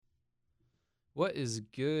What is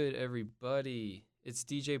good, everybody? It's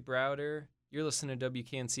DJ Browder. You're listening to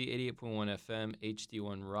WKNC 88.1 FM,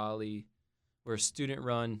 HD1 Raleigh. We're a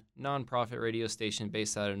student-run, nonprofit radio station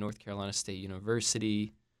based out of North Carolina State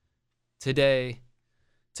University. Today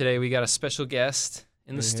we got a special guest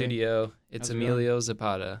in the studio. It's Emilio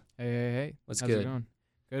Zapata. Hey. What's How's good? it going?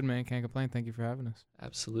 Good, man. Can't complain. Thank you for having us.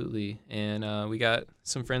 Absolutely. And we got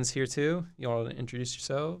some friends here, too. You all want to introduce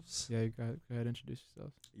yourselves? Yeah, you go ahead, introduce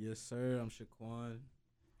yourself. Yes, sir. I'm Shaquan.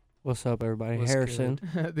 What's up, everybody? What's Harrison.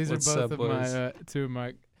 These What's are up, both of my two of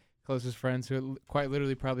my closest friends who quite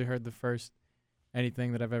literally probably heard the first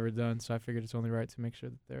anything that I've ever done. So I figured it's only right to make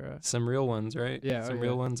sure that they're Some real ones, right? Yeah, Some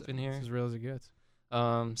real ones in here. as real as it gets.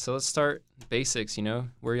 So let's start basics,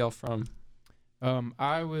 Where y'all from?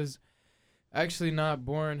 I was actually not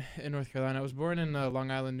born in North Carolina. I was born in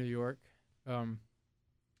Long Island, New York.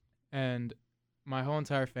 And my whole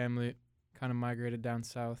entire family kind of migrated down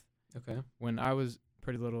south. Okay. When I was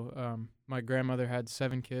pretty little. My grandmother had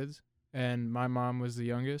 7 kids, and my mom was the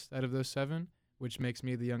youngest out of those 7, which makes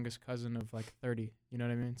me the youngest cousin of like 30. You know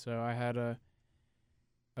what I mean? So I had a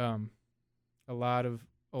lot of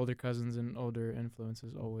older cousins and older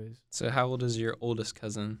influences always. So how old is your oldest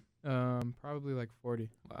cousin? Probably like 40.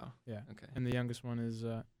 Wow. Yeah. Okay. And the youngest one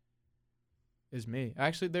is me.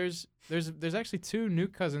 Actually, there's actually 2 new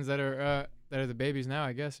cousins that are the babies now,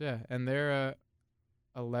 I guess. Yeah, and they're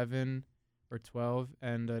 11 or 12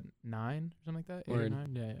 and 9 or something like that. 8 or Word.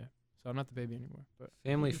 9. Yeah. So I'm not the baby anymore. But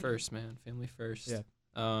Family first, man. Family first. Yeah.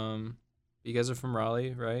 You guys are from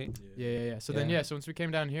Raleigh, right? Yeah. So Yeah. so once we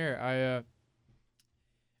came down here,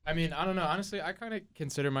 I mean, I don't know. Honestly, I kind of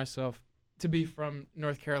consider myself to be from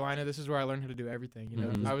North Carolina. This is where I learned how to do everything.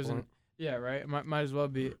 Mhm. I was in. Yeah. Right. Might as well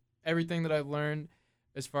be everything that I've learned,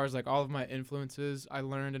 as far as like all of my influences. I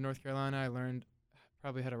learned in North Carolina. I learned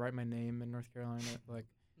probably how to write my name in North Carolina. Like.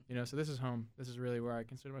 So this is home. This is really where I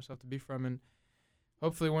consider myself to be from, and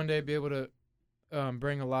hopefully one day be able to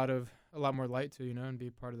bring a lot more light to, and be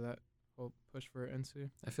part of that whole push for NC.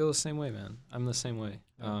 I feel the same way, man. I'm the same way.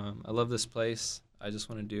 Yeah. I love this place. I just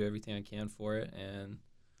want to do everything I can for it, and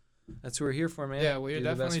that's what we're here for, man. Yeah, well, you're Do the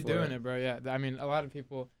best definitely for doing it, bro. Yeah, I mean, a lot of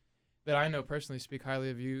people that I know personally speak highly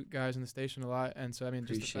of you guys in the station a lot, and so I mean,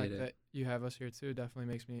 just the Appreciate fact it. that you have us here too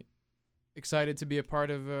definitely makes me excited to be a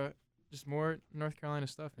part of just more North Carolina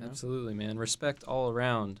stuff. Absolutely, man. Respect all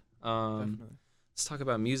around. Definitely. Let's talk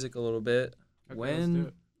about music a little bit. Okay, let's do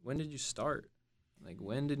it. When did you start? Like,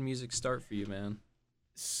 when did music start for you, man?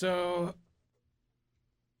 So,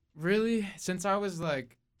 really, since I was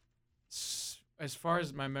like, as far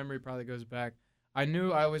as my memory probably goes back, I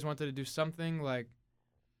knew I always wanted to do something like,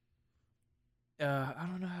 I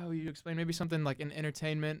don't know how you explain, maybe something like in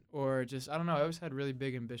entertainment or just, I don't know. I always had really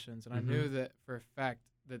big ambitions, and I knew that for a fact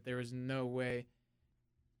that there was no way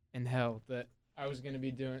in hell that I was going to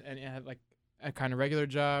be doing and had like a kind of regular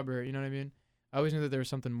job, or, you know what I mean? I always knew that there was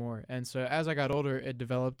something more. And so as I got older, it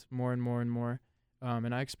developed more and more and more.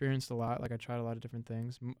 And I experienced a lot. Like I tried a lot of different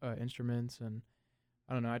things, instruments, and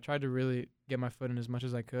I don't know. I tried to really get my foot in as much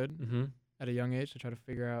as I could Mm-hmm. at a young age to try to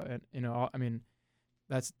figure out. And I mean,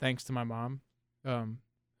 that's thanks to my mom,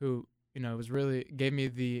 who was really gave me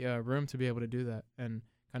the room to be able to do that and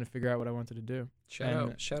kind of figure out what I wanted to do.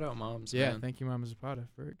 Shout out, moms. Yeah, man. thank you, Mama Zapata,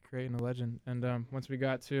 for creating a legend. And once we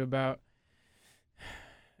got to about,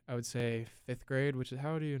 I would say 5th grade, which is,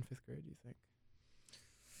 how old are you in 5th grade? Do you think?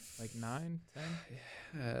 Like 9,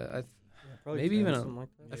 10? Maybe even something like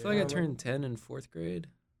that. I feel like I turned 10 in 4th grade.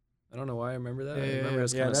 I don't know why I remember that. Yeah, I yeah, remember it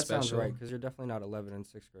was Yeah, kind that of special. sounds right, because you're definitely not 11 in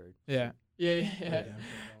 6th grade. Yeah. Yeah.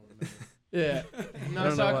 Yeah. I No,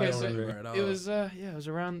 don't so know why I okay, don't so remember it was it was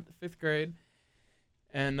around 5th grade,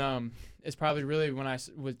 and it's probably really when I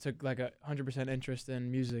took like 100% interest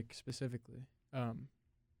in music specifically,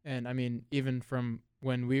 and I mean even from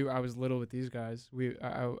when I was little with these guys,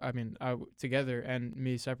 I mean together and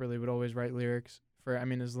me separately would always write lyrics for, I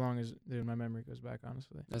mean, as long as my memory goes back,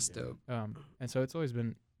 honestly. That's dope. And so it's always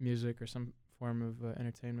been music or some form of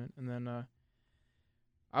entertainment, and then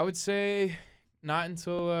I would say not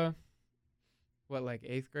until like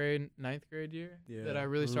 8th grade, 9th grade year that I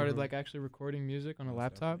really started like actually recording music on a Most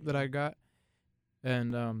laptop definitely, that I got.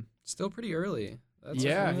 And Still pretty early. That's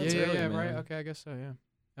that's early, right. man. Okay, I guess so,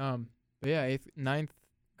 yeah. But yeah, 9th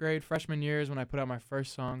grade, freshman year is when I put out my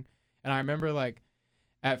first song. And I remember like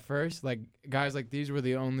at first, like guys like these were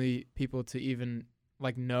the only people to even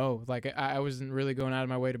like know. Like I wasn't really going out of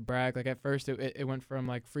my way to brag. Like at first it went from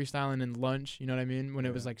like freestyling in lunch, you know what I mean? When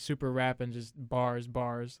it was like super rap and just bars,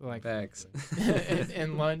 like Facts.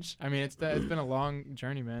 in lunch. I mean, it's been a long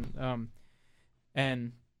journey, man.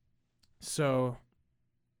 And so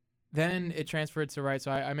then it transferred to write.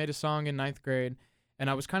 So I made a song in ninth grade, and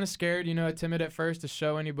I was kind of scared, timid at first to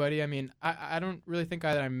show anybody. I mean, I don't really think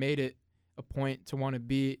that I made it a point to want to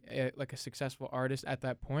be like a successful artist at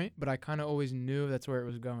that point, but I kind of always knew that's where it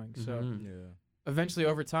was going. So Mhm. Yeah. eventually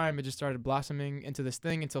over time it just started blossoming into this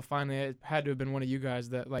thing until finally it had to have been one of you guys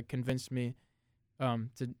that like convinced me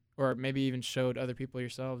to, or maybe even showed other people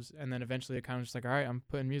yourselves, and then eventually it kind of just like, all right, I'm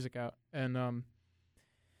putting music out. And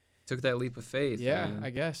Took that leap of faith. yeah, man. I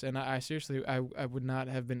guess. And I seriously, I would not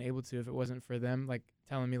have been able to if it wasn't for them like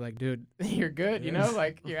telling me like, dude, you're good,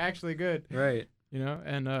 like you're actually good, Right.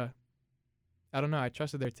 and I don't know, I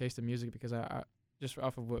trusted their taste in music because I just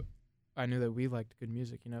off of what I knew that we liked good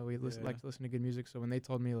music, we Yeah. like to listen to good music. So when they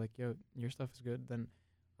told me like, yo, your stuff is good, then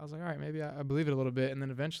I was like, all right, maybe I believe it a little bit. And then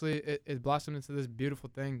eventually it blossomed into this beautiful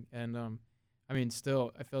thing. And I mean,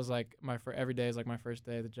 still, it feels like every day is like my first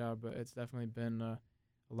day of the job, but it's definitely been a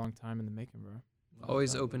long time in the making, bro.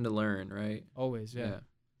 Always open to learn, right? Always, yeah.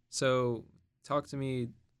 So talk to me.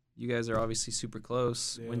 You guys are obviously super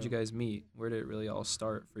close. When did you Yeah. guys meet? Where did it really all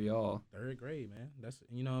start for y'all? Third grade, man. That's what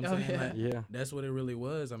I'm Oh, saying. yeah. Like, Yeah. that's what it really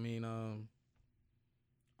was. I mean,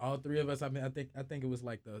 all three of us. I mean, I think it was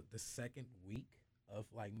like the second week of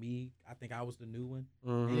like me. I think I was the new one in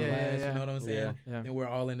Mhm. Yeah, class. yeah. You know what I'm saying? Yeah. Yeah. And we're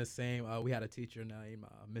all in the same. We had a teacher named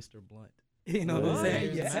Mr. Blunt. You know what Oh, I'm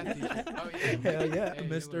saying? he was a Yeah. math teacher. Oh, yeah. Hell yeah, Hey,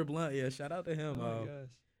 Mr. look. Blunt. Yeah, shout out to him. Oh gosh.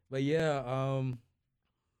 But yeah,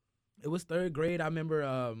 it was third grade. I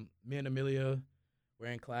remember me and Amelia were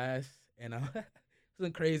in class, and it was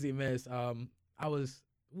a crazy mess.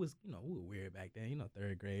 We were weird back then.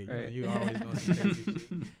 Third grade. Right. You always doing some crazy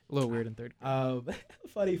shit. A little weird in third grade.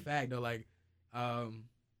 Funny fact though, like,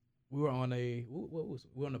 we were on we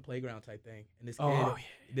were on a playground type thing, and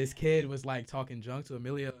this kid was like talking junk to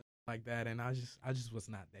Amelia like that, and I just was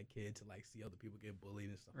not that kid to like see other people get bullied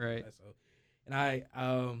and stuff Right. like that. So, and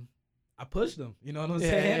I pushed him. You know what I'm Yeah,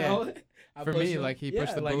 saying? yeah. I For pushed me, him. like, he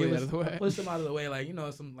pushed the like, it bully out was- of the way. I pushed him out of the way, like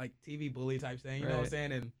some like TV bully type thing. You know what I'm Right.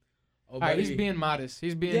 saying? And All right, he's buddy- being modest.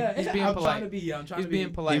 He's being I'm polite. trying to be. I'm trying He's to be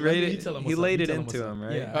being polite. He Like, laid you it. tell him He what's up, laid you it tell him into what's up. him,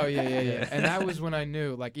 right? Yeah. Oh yeah. Yeah. And that was when I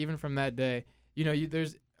knew, like, even from that day,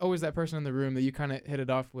 there's always that person in the room that you kind of hit it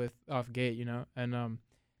off with off gate, and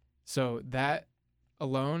so that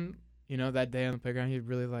alone, that day on the playground, he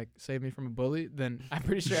really like saved me from a bully. Then I'm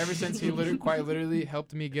pretty sure ever since he quite literally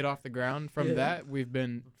helped me get off the ground. From Yeah. that, we've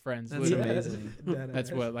been friends. That's literally. amazing.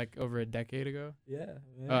 That's what, like over a decade ago. Yeah.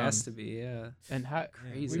 It Um, has to be, yeah. And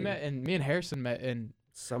Crazy. we met, and me and Harrison met in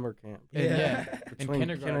Summer camp. And yeah. in Between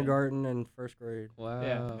kindergarten. and first grade. Wow.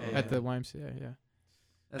 Yeah. at the YMCA. Yeah,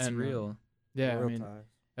 That's and, real. yeah. Real I mean, ties.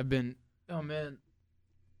 I've been, oh man,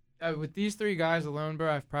 with these three guys alone,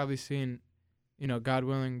 bro, I've probably seen, God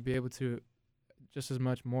willing, be able to just as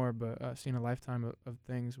much more, but seen a lifetime of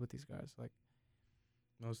things with these guys. Like,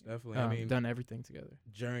 Most definitely. I mean, done everything together.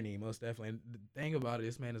 journey, most definitely. And the thing about it,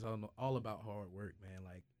 this man is all about hard work, man.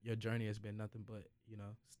 Like, your journey has been nothing but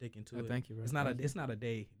sticking to it. Thank you, bro. It's not Thank you. It's not a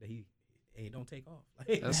day that he don't take off.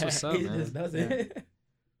 Like, That's what's up, he man. just doesn't. Yeah.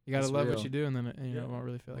 You gotta That's love real. what you do, and then Yeah. it won't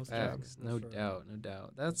really feel like Most a job. Facts. No That's right. doubt. No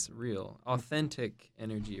doubt. That's real. Authentic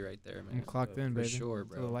energy right there, I'm man. clocked in, For baby. sure,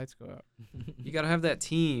 Till the bro. lights go out. You got to have that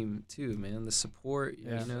team, too, man. The support.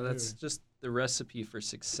 Yeah. That's Sure. just the recipe for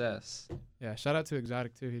success. Yeah, shout out to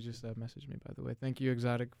Exotic too. He just messaged me, by the way. Thank you,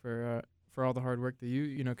 Exotic, for all the hard work that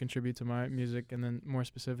you contribute to my music, and then more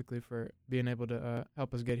specifically for being able to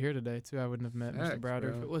help us get here today too. I wouldn't have met Facts, Mr. Browder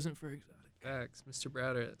if bro. it wasn't for Exotic. Facts. Mr.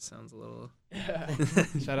 Browder, that sounds a little...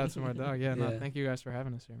 Shout out to my dog. Yeah, no, Yeah. thank you guys for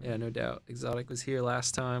having us here, man. Yeah, no doubt. Exotic was here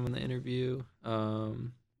last time on the interview.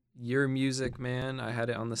 Your music, man, I had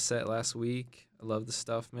it on the set last week. I love the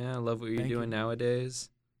stuff, man. I love what you're Thank you. doing nowadays.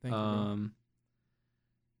 Thank you. Bro.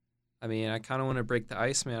 I mean, I kind of want to break the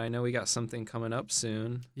ice, man. I know we got something coming up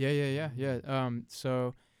soon. Yeah.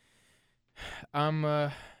 So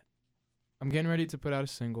I'm getting ready to put out a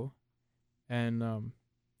single, and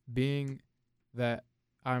being that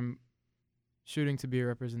I'm shooting to be a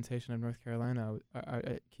representation of North Carolina,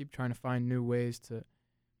 I keep trying to find new ways to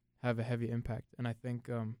have a heavy impact, and I think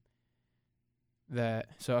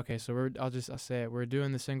so I'll say it. We're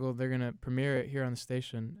doing the single. They're gonna premiere it here on the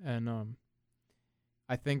station, and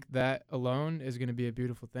I think that alone is gonna be a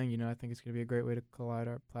beautiful thing. I think it's gonna be a great way to collide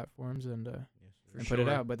our platforms and put it sure.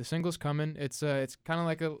 out. But the single's coming. It's kind of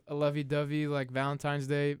like a lovey-dovey, like Valentine's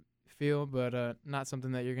Day feel, but not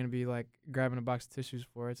something that you're gonna be like grabbing a box of tissues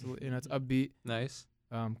for. It's it's upbeat, Nice.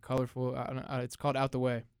 colorful. It's called Out the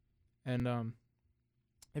Way, and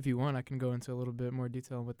if you want, I can go into a little bit more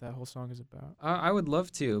detail on what that whole song is about. I would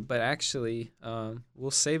love to, but actually,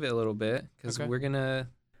 we'll save it a little bit because Okay. we're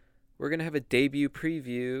gonna have a debut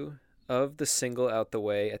preview of the single out the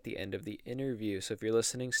way at the end of the interview. So if you're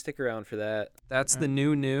listening, stick around for that. That's the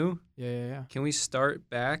new. Yeah. Can we start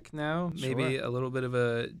back now? Maybe Sure. a little bit of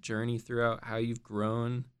a journey throughout how you've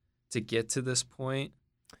grown to get to this point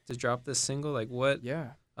to drop this single. Like what? Yeah.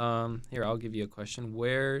 Here, I'll give you a question.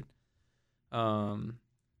 What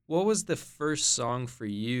was the first song for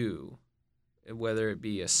you, whether it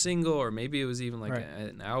be a single or maybe it was even like Right.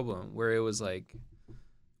 an album, where it was like,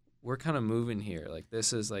 we're kind of moving here. Like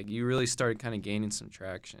this is like you really started kind of gaining some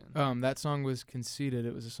traction. That song was Conceited.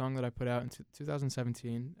 It was a song that I put out in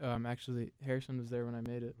 2017. Actually, Harrison was there when I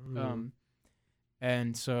made it.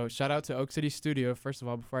 And so shout out to Oak City Studio. First of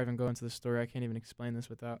all, before I even go into the story, I can't even explain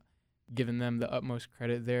this without giving them the utmost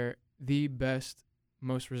credit. They're the best,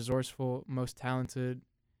 most resourceful, most talented.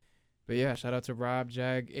 But yeah, shout out to Rob,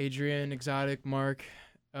 Jag, Adrian, Exotic, Mark.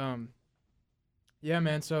 Yeah,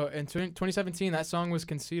 man. So in 2017, that song was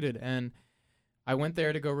Conceited, and I went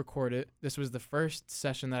there to go record it. This was the first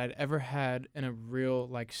session that I'd ever had in a real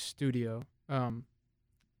like studio.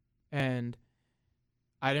 And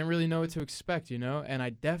I didn't really know what to expect, you know, and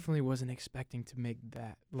I definitely wasn't expecting to make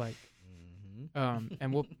that. Like,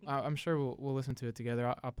 and I'm sure we'll listen to it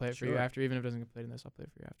together. I'll play it for you Sure. after, even if it doesn't get played in this. I'll play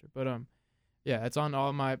it for you after. But yeah, it's on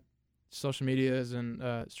all my social medias and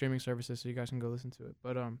streaming services, so you guys can go listen to it.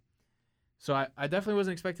 But so I definitely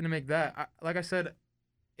wasn't expecting to make that. Like I said,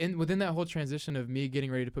 within that whole transition of me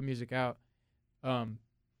getting ready to put music out,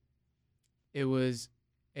 it was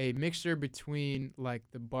a mixture between like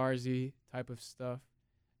the Barzy type of stuff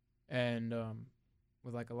and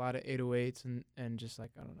with like a lot of 808s and just like,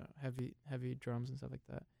 I don't know, heavy drums and stuff like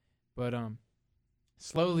that. But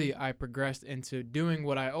slowly I progressed into doing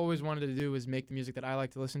what I always wanted to do, was make the music that I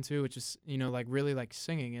like to listen to, which is, you know, like really like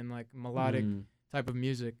singing and like melodic type of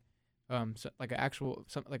music. So like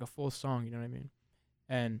like a full song, you know what I mean?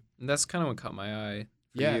 And that's kind of what caught my eye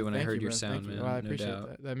for yeah, you when I thank heard you, your bro. sound, Thank you. man. Well, I no appreciate doubt.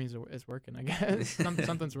 that. That means it's working, I guess.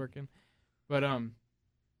 Something's working. But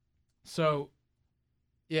so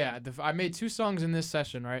yeah, I made 2 songs in this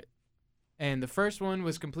session, right? And the first one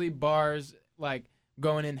was complete bars, like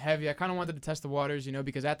going in heavy. I kind of wanted to test the waters, you know,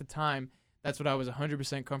 because at the time that's what I was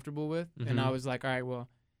 100% comfortable with, and I was like, all right, well,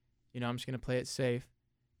 you know, I'm just gonna play it safe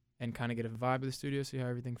and kind of get a vibe of the studio, see how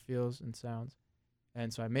everything feels and sounds.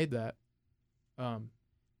 And so I made that. And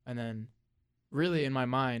then really in my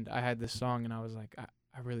mind, I had this song and I was like,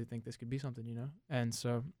 I really think this could be something, you know? And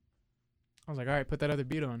so I was like, all right, put that other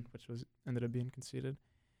beat on, which ended up being Conceited.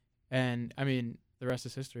 And I mean, the rest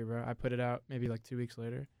is history, bro. I put it out maybe like 2 weeks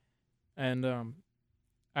later. And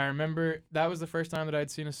I remember that was the first time that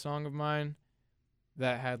I'd seen a song of mine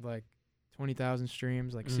that had like 20,000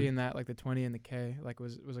 streams, like seeing that, like the 20 and the K, like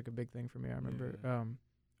was like a big thing for me. I remember,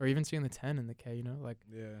 or even seeing the 10 and the K, you know, like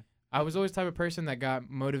I was always the type of person that got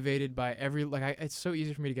motivated by it's so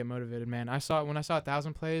easy for me to get motivated, man. When I saw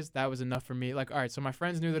 1,000 plays, that was enough for me. Like, all right, so my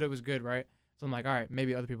friends knew that it was good, right? So I'm like, all right,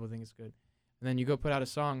 maybe other people think it's good. And then you go put out a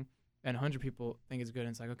song and 100 people think it's good, and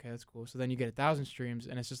it's like, okay, that's cool. So then you get 1,000 streams,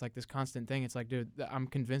 and it's just like this constant thing. It's like, dude, I'm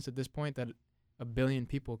convinced at this point that 1 billion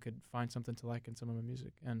people could find something to like in some of my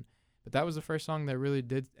music. But that was the first song that really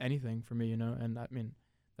did anything for me, you know? And I mean,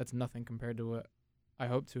 that's nothing compared to what I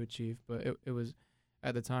hope to achieve, but it was,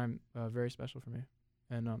 at the time, very special for me.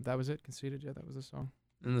 And that was it, Conceited. Yeah, that was the song.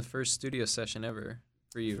 And the first studio session ever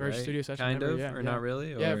for you, First right? studio session kind ever, of, yeah, or yeah. not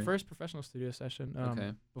really? Yeah, or? first professional studio session.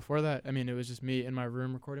 Okay. Before that, I mean, it was just me in my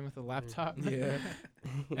room recording with a laptop. Yeah.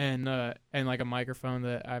 and like a microphone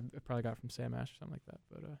that I probably got from Sam Ash or something like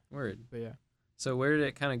that. Word. But yeah. So where did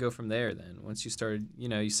it kind of go from there then? Once you started, you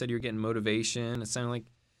know, you said you were getting motivation. It sounded like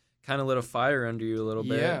kind of lit a fire under you a little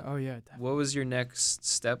bit. Yeah. Oh yeah. Definitely. What was your next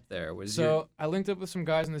step there? I linked up with some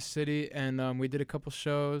guys in the city, and we did a couple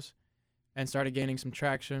shows, and started gaining some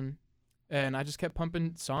traction. And I just kept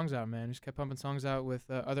pumping songs out, man. Just kept pumping songs out with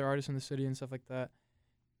other artists in the city and stuff like that,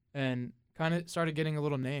 and kind of started getting a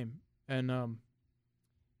little name. And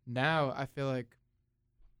now I feel like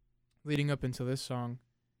leading up into this song,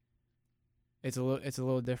 it's a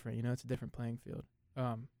little different, you know. It's a different playing field.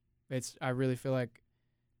 I really feel like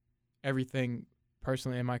everything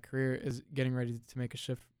personally in my career is getting ready to make a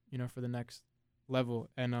shift, you know, for the next level,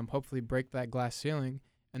 and hopefully break that glass ceiling,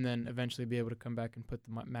 and then eventually be able to come back and put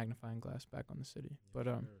the magnifying glass back on the city. But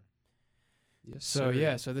yes, so sir.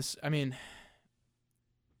 yeah, so this, I mean,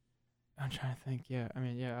 I'm trying to think. Yeah, I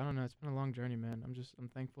mean, yeah, I don't know. It's been a long journey, man. I'm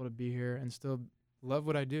thankful to be here and still love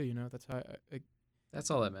what I do. You know, that's how. That's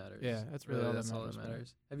all that matters. Yeah, that's really all that that's matters, all that man.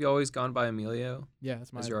 matters. Have you always gone by Emilio Yeah,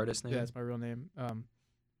 that's my as your artist name? Yeah, that's my real name.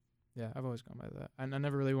 Yeah, I've always gone by that. I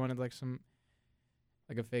never really wanted like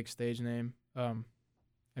a fake stage name. I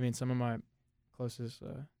mean, some of my closest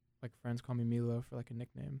like friends call me Milo for like a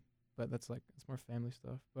nickname, but that's like it's more family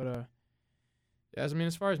stuff. But yeah, I mean,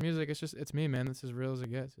 as far as music, it's me, man. It's as real as it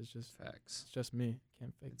gets. It's Facts. just me.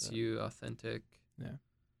 Can't fake It's that. you, authentic. Yeah.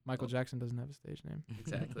 Michael Jackson doesn't have a stage name.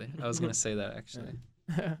 Exactly. I was gonna say that actually.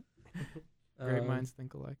 Great Um, minds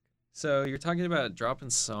think alike. So you're talking about dropping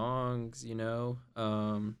songs,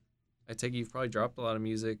 I take it you've probably dropped a lot of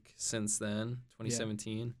music since then,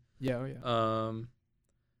 2017. Yeah, oh yeah.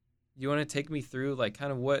 You want to take me through like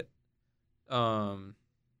kind of what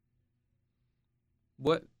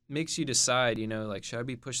makes you decide, like should I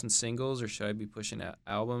be pushing singles or should I be pushing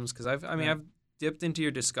albums? Because I've dipped into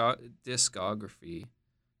your discography,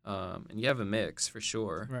 and you have a mix for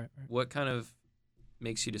sure. Right. What kind of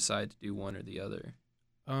makes you decide to do one or the other?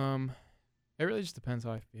 It really just depends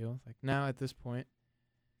how I feel. Like now at this point,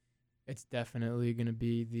 it's definitely gonna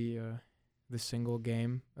be the single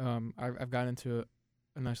game. I've gotten into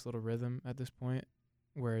a nice little rhythm at this point,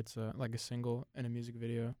 where it's like a single and a music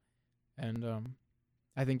video, and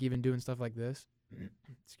I think even doing stuff like this,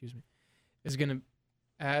 excuse me, is gonna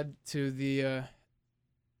add to the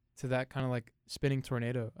to that kind of like spinning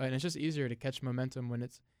tornado, and it's just easier to catch momentum when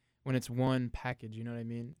it's one package. You know what I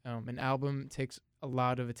mean? An album takes a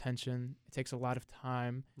lot of attention. It takes a lot of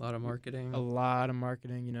time. A lot of marketing. A lot of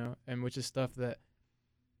marketing, and which is stuff that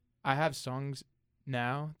I have songs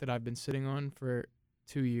now that I've been sitting on for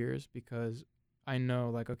 2 years because I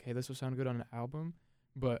know like, okay, this will sound good on an album,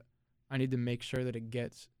 but I need to make sure that it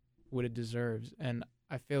gets what it deserves. And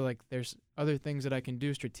I feel like there's other things that I can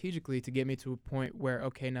do strategically to get me to a point where,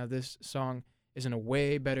 okay, now this song is in a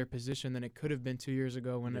way better position than it could have been 2 years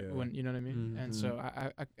ago when you know what I mean? Mm-hmm. And so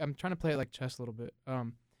I'm trying to play it like chess a little bit.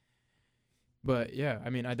 But yeah,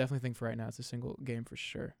 I mean, I definitely think for right now it's a single game for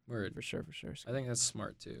sure. Word. For sure. I think that's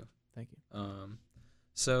smart too. Thank you.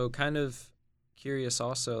 So kind of curious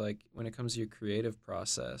also, like when it comes to your creative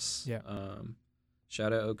process. Yeah.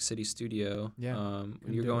 Shout out Oak City Studio. Yeah. When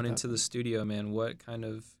Couldn't you're do it going without into them. the studio, man, what kind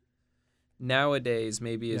of nowadays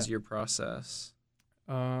maybe is Yeah. your process?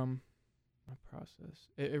 My process.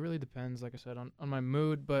 It really depends, like I said, on my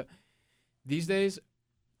mood. But these days,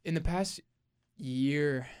 in the past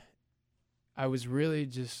year, I was really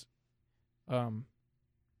just, I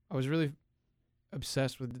was really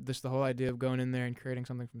obsessed with this, the whole idea of going in there and creating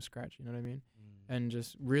something from scratch. You know what I mean? And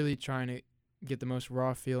just really trying to get the most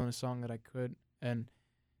raw feel in a song that I could, and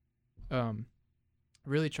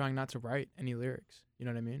really trying not to write any lyrics. You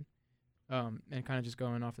know what I mean? And kind of just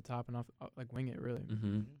going off the top and off like wing it really.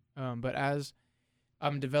 Mm-hmm. But as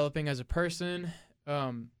I'm developing as a person,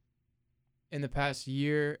 in the past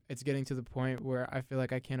year, it's getting to the point where I feel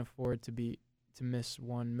like I can't afford to miss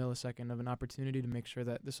 1 millisecond of an opportunity to make sure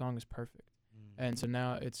that the song is perfect. And so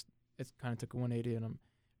now it's kind of took a 180, and I'm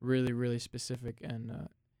really, really specific and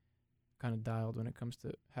kind of dialed when it comes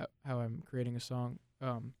to how I'm creating a song,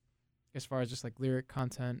 as far as just like lyric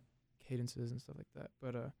content, cadences and stuff like that.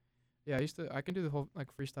 But yeah, I can do the whole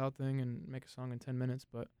like freestyle thing and make a song in 10 minutes,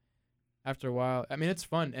 but after a while, I mean, it's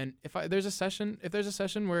fun. And if there's a session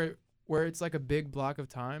where it's like a big block of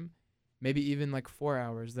time, maybe even like 4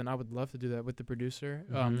 hours, then I would love to do that with the producer.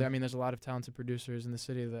 Mhm. I mean, there's a lot of talented producers in the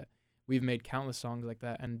city that we've made countless songs like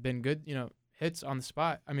that and been good, hits on the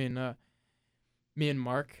spot. I mean, me and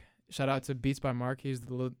Mark, shout out to Beats by Mark. He's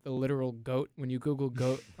the literal GOAT. When you Google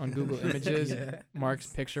GOAT on Google Images, Mark's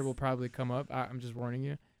picture will probably come up. I'm just warning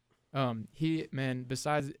you.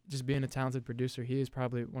 Besides just being a talented producer, he is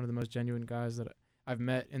probably one of the most genuine guys that I've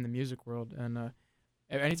met in the music world. And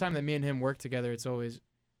anytime that me and him work together, it's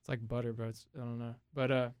like butter, bro. I don't know.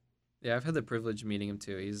 But Yeah, I've had the privilege of meeting him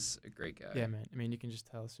too. He's a great guy. yeah, man. I mean, you can just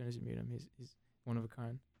tell as soon as you meet him, he's one of a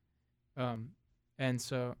kind. And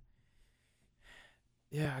so,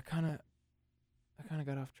 yeah, I kind of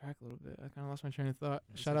got off track a little bit. I kind of lost my train of thought.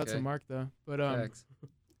 That's Shout out to okay. Mark though. But Facts.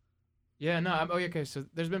 yeah, no. Okay. So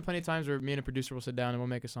there's been plenty of times where me and a producer will sit down and we'll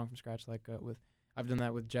make a song from scratch. Like I've done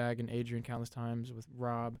that with Jag and Adrian countless times. With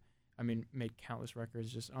Rob, I mean, made countless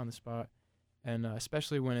records just on the spot. And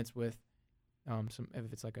especially when it's with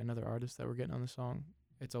if it's like another artist that we're getting on the song,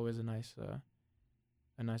 it's always a nice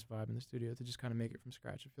vibe in the studio to just kind of make it from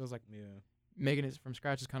scratch. It feels like making it from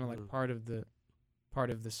scratch is kind of like part of the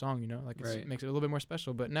song, like it Right. makes it a little bit more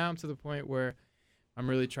special. But now I'm to the point where I'm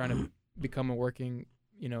really trying to become a working,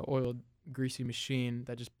 oiled, greasy machine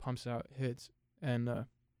that just pumps out hits. And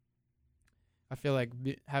I feel like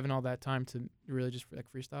having all that time to really just like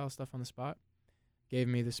freestyle stuff on the spot gave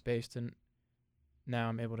me the space to now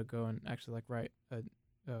I'm able to go and actually like write a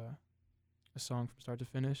song from start to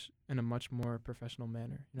finish in a much more professional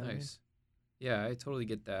manner. You know what I mean? Nice. Yeah, I totally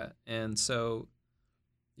get that. And so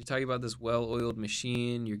you're talking about this well-oiled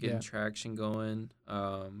machine. You're getting Yeah. traction going.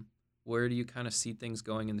 where do you kind of see things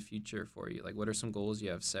going in the future for you? Like, what are some goals you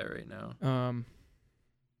have set right now?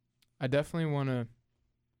 I definitely want to.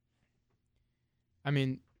 I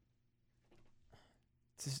mean,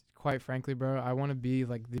 just quite frankly, bro, I want to be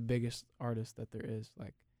like the biggest artist that there is.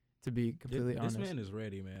 Like, to be completely honest. This man is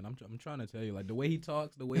ready, man. I'm trying to tell you, like the way he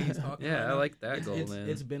talks, the way he's talking. Yeah, right I now, like that goal, man.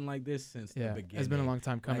 It's been like this since the beginning. It's been a long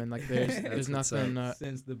time coming. Like there's what's nothing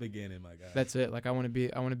since the beginning, my guy. That's it. Like I want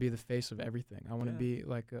to be the face of everything. I want to be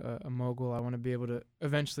like a mogul. I want to be able to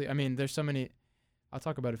eventually. I mean, there's so many. I'll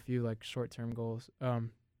talk about a few like short-term goals.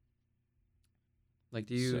 Like,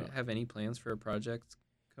 do you have any plans for a project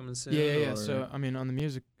coming soon? Yeah. So I mean, on the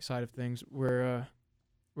music side of things, we're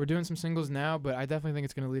doing some singles now, but I definitely think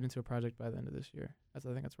it's going to lead into a project by the end of this year. I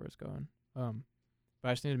think that's where it's going. But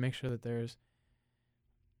I just need to make sure that there's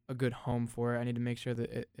a good home for it. I need to make sure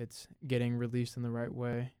that it's getting released in the right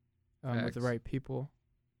way, with the right people.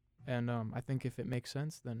 And I think if it makes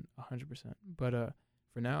sense, then 100%. But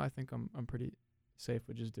for now, I think I'm pretty safe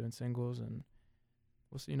with just doing singles, and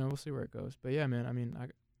we'll see. We'll see where it goes. But yeah, man. I mean,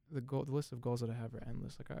 the list of goals that I have are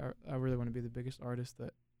endless. Like I really want to be the biggest artist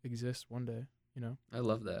that exists one day. I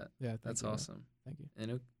love that. Yeah, that's awesome. Thank you. And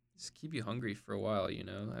it'll just keep you hungry for a while.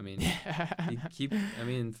 I mean, Yeah.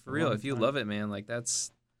 For real, if you love it, man, like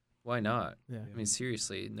that's why not? Yeah. I mean,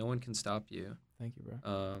 seriously, no one can stop you. Thank you,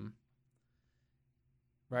 bro.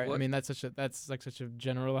 Right. What- I mean, that's such a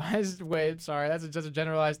generalized way. Sorry, that's just a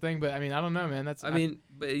generalized thing. But I mean, I don't know, man. But you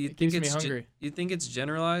it think keeps me it's hungry. you think it's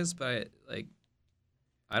generalized, but like,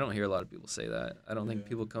 I don't hear a lot of people say that. I don't think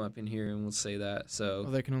people come up in here and will say that. So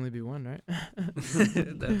Well, there can only be one, right?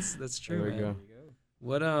 that's true. There we Man.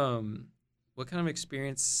 go. What kind of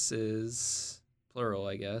experiences, plural,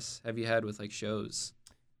 I guess, have you had with like shows?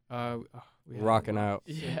 We had Rocking a lot. out.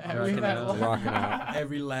 Yeah, Rocking we had out. a lot. Rocking out.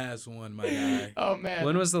 Every last one, my guy. Oh man.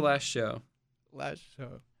 When was the last show? last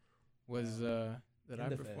show was that In I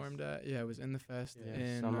the performed at? Yeah, it was in the fest Yeah.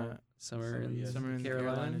 in Summer. Summer in yes. Summer in the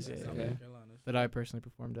Carolinas? Carolinas, yeah, Okay. that I personally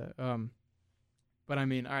performed at. But I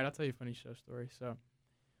mean, all right, I'll tell you a funny show story. So,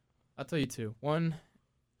 I'll tell you two. One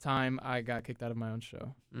time I got kicked out of my own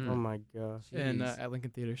show Mm. Oh my gosh. in at Lincoln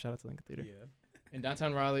Theater. Shout out to Lincoln Theater Yeah. in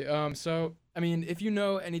downtown Raleigh. So I mean, if you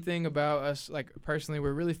know anything about us, like personally,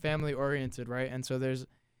 we're really family oriented, right? And so there's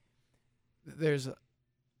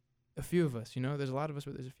a few of us, there's a lot of us,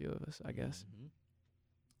 but there's a few of us, I guess. Mhm. You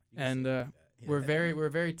And can say that. we're a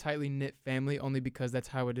very tightly knit family, only because that's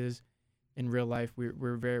how it is in real life. We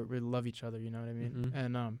love each other, you know what I mean? Mhm.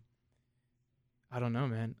 And I don't know,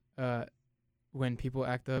 man. When people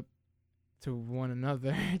act up to one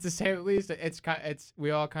another, to say at least, it's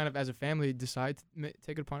we all kind of as a family decide to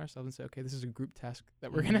take it upon ourselves and say, okay, this is a group task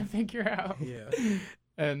that we're gonna figure out. Yeah.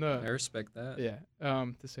 And I respect that. yeah,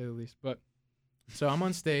 to say the least. But so I'm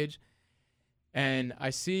on stage, and I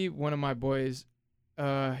see one of my boys.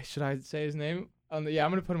 Should I say his name? I'm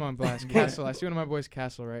gonna put him on blast. Castle. I see one of my boys,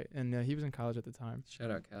 Castle, right, and he was in college at the time.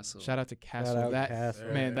 Shout out Castle. Shout out to Castle. Shout out that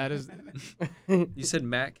Castle. man, that is You said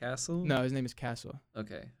Matt Castle? no, his name is Castle.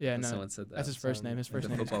 Okay. Yeah, Thought no, Someone said that. That's his first name. His Like first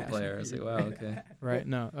the name is football Castle. player. I was like, wow, okay. Right?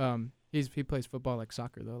 No. He plays football like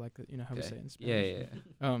soccer though, like how we Okay. say it in Yeah, Spanish.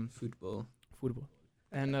 yeah. Football. Football.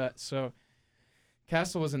 And so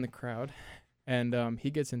Castle was in the crowd, and he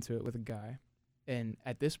gets into it with a guy. And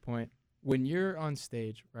at this point, when you're on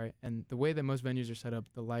stage, right, and the way that most venues are set up,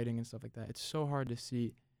 the lighting and stuff like that, it's so hard to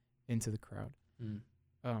see into the crowd.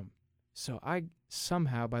 Mm. So I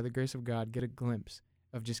somehow, by the grace of God, get a glimpse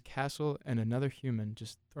of just Castle and another human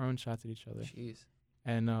just throwing shots at each other. Jeez.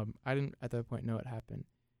 And I didn't at that point know it happened.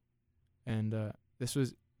 And this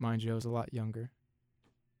was, mind you, I was a lot younger,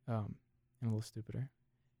 and a little stupider.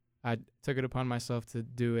 I took it upon myself to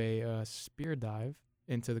do a spear dive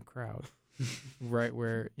into the crowd, right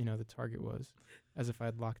where the target was, as if I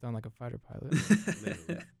had locked on like a fighter pilot.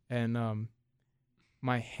 Literally. And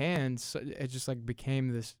my hand, it just like became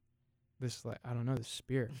this like, I don't know, this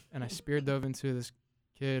spear, and I spear dove into this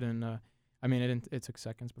kid, and I mean it took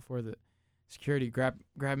seconds before the security grabbed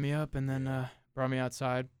me up and then brought me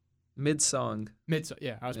outside. Mid song. I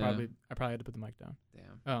Yeah. probably had to put the mic down.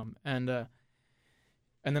 Damn.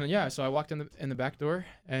 And then so I walked in the back door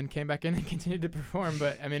and came back in and continued to perform.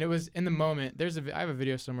 But I mean, it was in the moment. I have a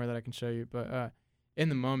video somewhere that I can show you. But in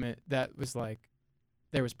the moment, that was like,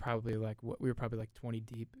 there was probably like we were probably like 20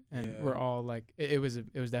 deep, and Yeah. we're all like, it was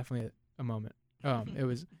definitely a moment. It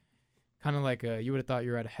was kind of like you would have thought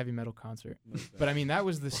you were at a heavy metal concert. But I mean, that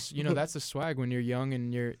was that's the swag when you're young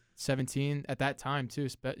and you're 17 at that time too.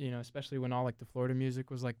 Especially when all like the Florida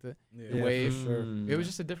music was like the Yeah. wave. for sure. It was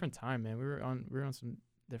just a different time, man. We were on some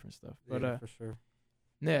different stuff. But Yeah, for sure.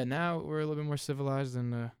 yeah, now we're a little bit more civilized,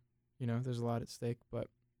 and there's a lot at stake. But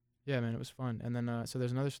Yeah, man, it was fun. And then so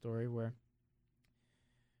there's another story where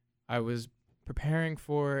I was preparing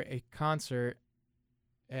for a concert,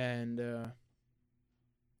 and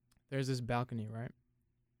there's this balcony, right?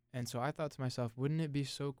 And so I thought to myself, wouldn't it be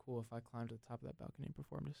so cool if I climbed to the top of that balcony and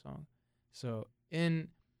performed a song? So in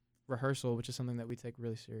rehearsal, which is something that we take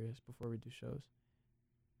really serious before we do shows,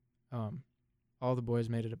 all the boys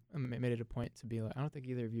made it a point to be like, I don't think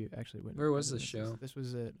either of you actually went. Where was this show? This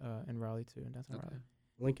was at in Raleigh too, in downtown Raleigh.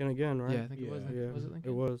 Lincoln again, right? Yeah, I think it was. Yeah. Was it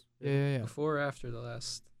Lincoln? It was. Yeah. Before or after the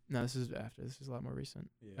last? No, this is after. This is a lot more recent.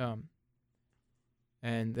 Yeah.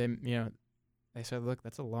 And they, they said, look,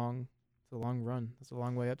 that's a long run. That's a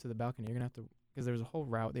long way up to the balcony. You're gonna have to, because there was a whole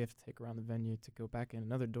route they have to take around the venue to go back in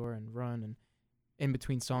another door and run, and in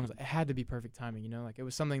between songs, it had to be perfect timing. Like it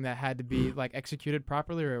was something that had to be like executed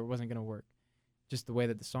properly, or it wasn't gonna work. Just the way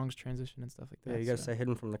that the songs transition and stuff like that. Yeah, you gotta stay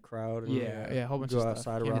hidden from the crowd. And Yeah, a whole bunch go of stuff.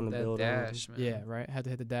 outside Can't around hit the that building. dash, man. Yeah, right. Had to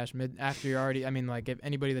hit the dash mid after you're already. I mean, like if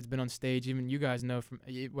anybody that's been on stage, even you guys know from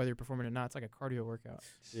whether you're performing or not, it's like a cardio workout.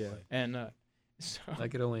 Yeah. And so I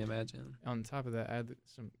could only imagine. on top of that, I had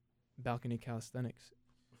some balcony calisthenics.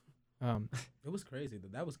 It was crazy.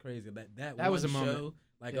 That was crazy. That was one a moment. show,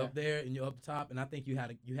 like Yeah. up there and you're up top, and I think you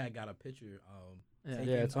had got a picture. Yeah.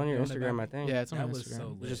 Yeah, it's on your Instagram, I think. Yeah, it's on That my was Instagram.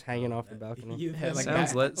 so It's lit, just hanging bro. off the balcony. You Yeah, had like Sounds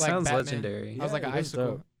Bat- like sounds Batman. legendary. I was like Yeah, an it was icicle.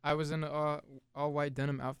 dope. I was in a all white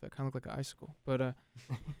denim outfit, kind of looked like an icicle. But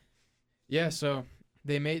yeah. So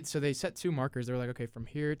they set 2 markers. They were like, okay, from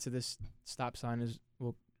here to this stop sign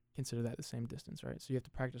we'll consider that the same distance, right? So you have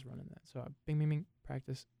to practice running that. So bing, bing, bing,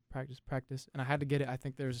 practice, and I had to get it. I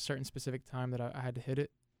think there was a certain specific time that I had to hit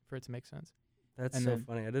it for it to make sense. That's And so then-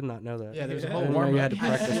 funny. I did not know that. Yeah, there was a Yeah. whole I didn't know warm you up. had to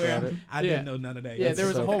practice swear, at it. I Yeah. didn't know none of that. Yeah, That's there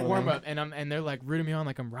was a so whole funny. warm up, and they're like rooting me on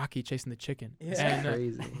like I'm Rocky chasing the chicken. Yeah. And,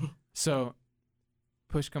 Crazy. so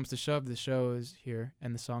push comes to shove, the show is here,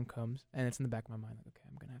 and the song comes, and it's in the back of my mind, like, okay,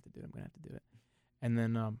 I'm gonna have to do it. And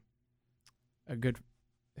then a good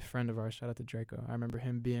friend of ours, shout out to Draco. I remember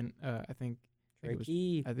him being, I think it was,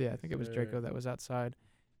 Drakey. I think it was Sure. Draco that was outside,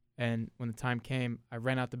 and when the time came, I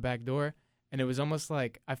ran out the back door. And it was almost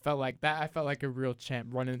like I felt like a real champ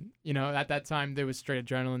running. At that time there was straight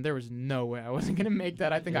adrenaline. There was no way I wasn't gonna make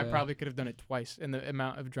that. I think I Yeah. probably could have done it twice in the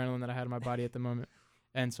amount of adrenaline that I had in my body at the moment.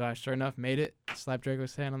 And so I sure enough made it. Slapped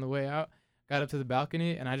Draco's hand on the way out. Got up to the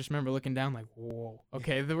balcony, and I just remember looking down like, whoa,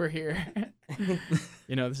 okay, we're here.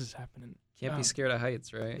 This is happening. Can't be scared of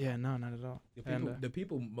heights, right? Yeah, no, not at all. The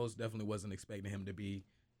people most definitely wasn't expecting him to be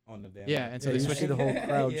on the damn. Yeah, and so Yeah, they you switched see the whole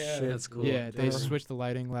crowd Yeah. shit. That's cool. Yeah, they Yeah. switched the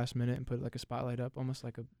lighting last minute and put like a spotlight up, almost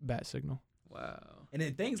like a bat signal. Wow. And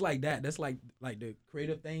then things like that, that's like the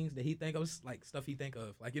creative things that he think of, like stuff he think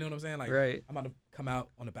of. Like, you know what I'm saying? Like, Right. I'm about to come out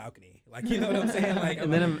on the balcony. Like, you know what I'm saying? Like,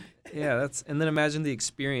 And then then imagine the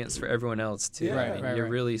experience for everyone else too. Yeah. I mean, Right, you're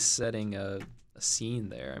right. really setting a scene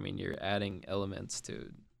there. I mean, you're adding elements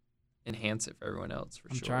to enhance it for everyone else for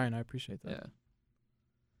I'm sure. trying. I appreciate that. Yeah.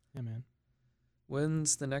 Yeah, man.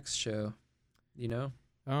 When's the next show? You know?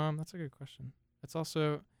 That's a good question. It's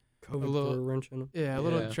also COVID a little- threw a wrench in 'em. a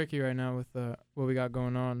little Yeah. tricky right now with what we got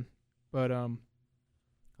going on, but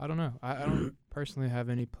I don't know. I don't personally have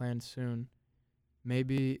any plans soon.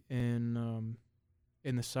 Maybe in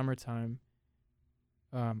the summertime.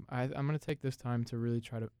 I'm gonna take this time to really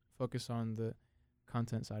try to focus on the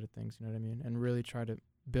content side of things. You know what I mean, and really try to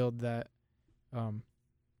build that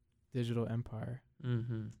digital empire.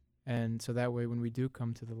 Mm-hmm. And so that way, when we do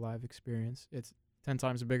come to the live experience, it's 10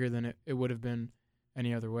 times bigger than it would have been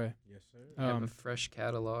any other way. yes, sir. Have a fresh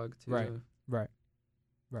catalog too. right.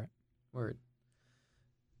 Word.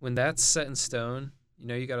 When that's set in stone,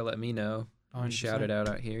 you got to let me know. You shout 100%. it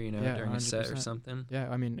out here, Yeah, during a set or 100%. something. Yeah,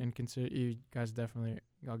 I mean, and consider you guys definitely.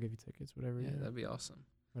 I'll give you tickets, whatever. Yeah, that'd be awesome.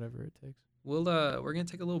 whatever it takes. We're gonna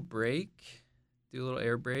take a little break, do a little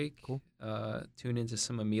air break. Cool. Tune into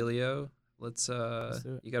some Emilio. Let's do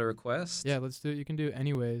it. You got a request? Yeah, let's do it. You can do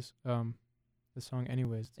anyways. The song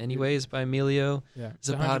anyways. It's Anyways by Emilio. beautiful. Yeah, it's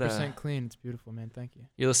it's about, 100% clean. It's beautiful, man. Thank you.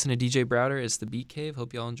 You're listening to DJ Browder. It's the Beat Cave.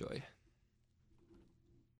 Hope y'all enjoy.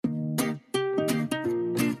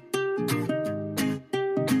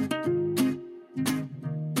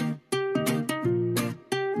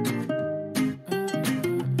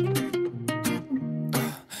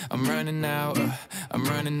 I'm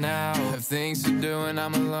running out of things to do and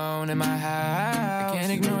I'm alone in my house. I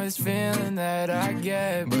can't ignore this feeling that I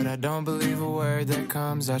get, but I don't believe a word that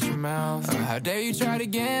comes out your mouth. How dare you try to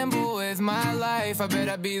gamble with my life? I bet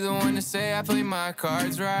I'd be the one to say I play my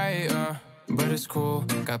cards right. but it's cool.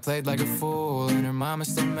 Got played like a fool, and her mama's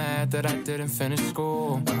still mad that I didn't finish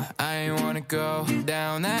school. I ain't wanna go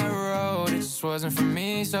down that road, it just wasn't for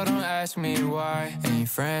me, so don't ask me why. And your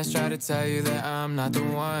friends try to tell you that I'm not the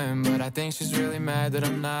one, but I think she's really mad that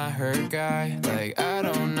I'm not her guy. Like, I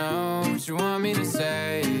don't know what you want me to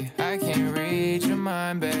say, I can't read your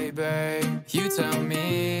mind, baby. You tell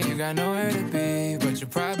me you got nowhere to be, but you'll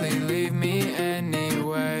probably leave me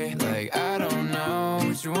anyway. Like, I don't know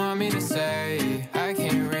what you want me to say, I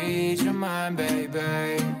can't read your mind,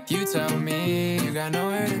 baby. You tell me you got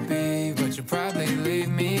nowhere to be, but you'll probably leave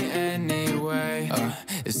me anyway.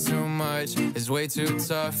 It's too much, it's way too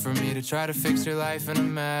tough for me to try to fix your life in a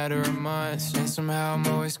matter of months. And somehow I'm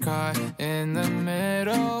always caught in the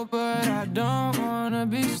middle, but I don't wanna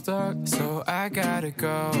be stuck. So I gotta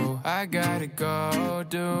go,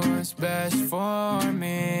 do what's best for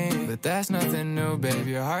me. But that's nothing new,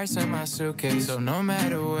 baby, your heart's in my suitcase. So no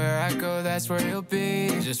matter where I go, that's where you'll be,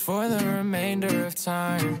 just for the remainder of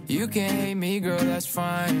time. You can hate me, girl, that's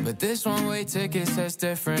fine, but this one-way ticket says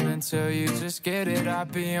different. Until you just get it, I'll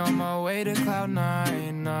be on my way to cloud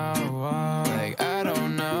nine. No, like, I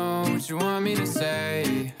don't know what you want me to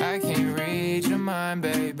say, I can't read your mind,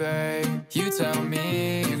 baby. You tell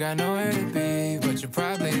me you got nowhere to be, but you'll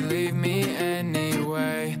probably leave me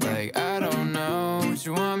anyway. Like, I don't know what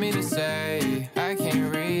you want me to say, I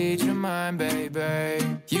can't read your mind, baby.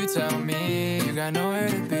 You tell me you got nowhere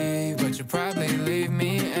to be, but you'll probably leave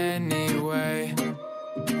me anyway.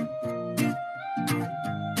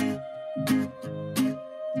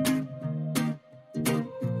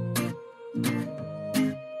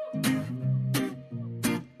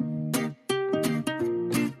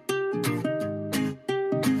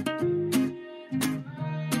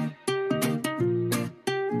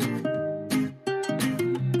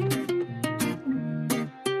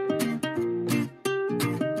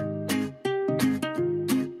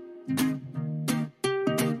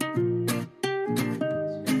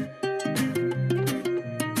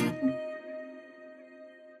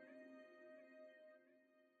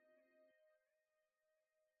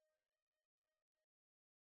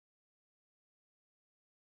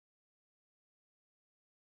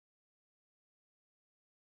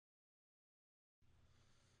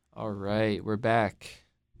 All right, we're back.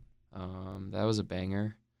 That was a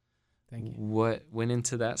banger. Thank you. What went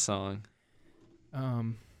into that song?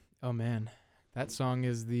 Oh man, that song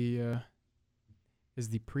is the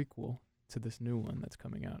prequel to this new one that's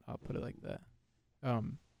coming out. I'll put it like that.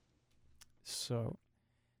 So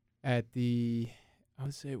at the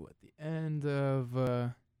end of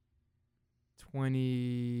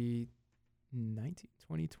 2019,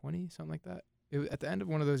 2020, something like that. At the end of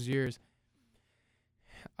one of those years,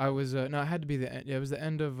 I was it had to be the end. Yeah, it was the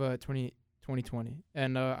end of 2020,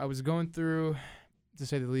 and I was going through, to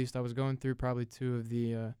say the least, I was going through probably two of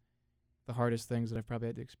the hardest things that I've probably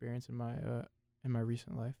had to experience in my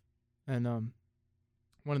recent life, and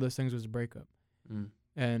one of those things was a breakup,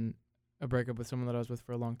 and a breakup with someone that I was with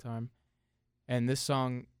for a long time, and this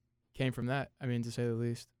song came from that. I mean, to say the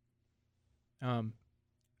least.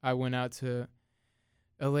 I went out to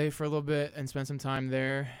LA for a little bit and spent some time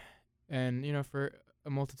there, and for a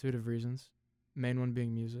multitude of reasons, main one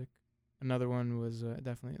being music. Another one was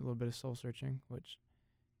definitely a little bit of soul searching, which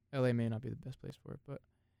LA may not be the best place for it, but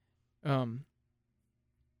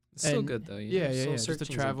It's still good though. Yeah. Just to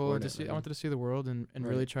travel and to see. Man. I wanted to see the world and Right.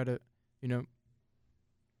 really try to,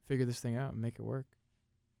 figure this thing out and make it work.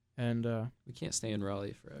 And We can't stay in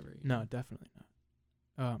Raleigh forever. no, definitely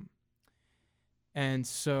not. And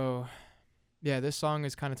so, yeah, this song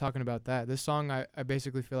is kind of talking about that. This song, I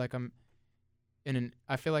basically feel like I'm in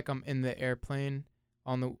the airplane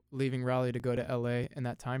on the leaving Raleigh to go to LA in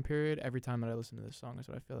that time period. Every time that I listen to this song is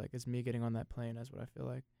what I feel like. It's me getting on that plane. That's what I feel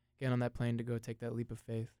like. Getting on that plane to go take that leap of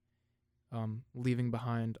faith. Leaving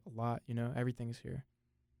behind a lot, everything is here.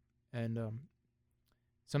 And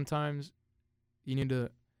sometimes you need to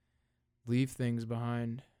leave things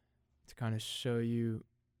behind to kind of show you,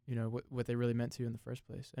 what they really meant to you in the first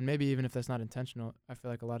place. And maybe even if that's not intentional, I feel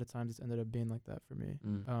like a lot of times it's ended up being like that for me.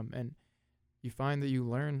 And you find that you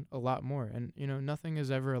learn a lot more. And, nothing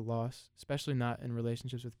is ever a loss, especially not in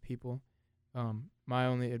relationships with people. My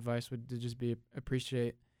only advice would to just be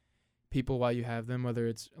appreciate people while you have them, whether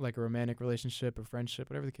it's like a romantic relationship or friendship,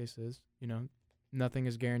 whatever the case is. Nothing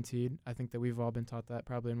is guaranteed. I think that we've all been taught that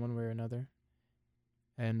probably in one way or another.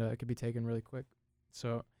 And it could be taken really quick.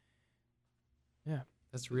 So, yeah.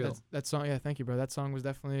 That's real. That song, yeah, thank you, bro. That song was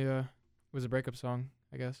definitely was a breakup song,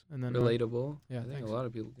 I guess. And then Relatable. yeah, I think thanks. a lot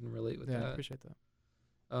of people can relate with I that. appreciate that.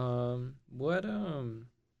 What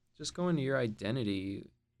just going to your identity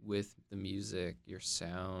with the music, your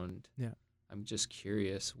sound. Yeah. I'm just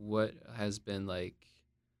curious, what has been like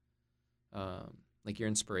your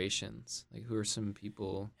inspirations? Like, who are some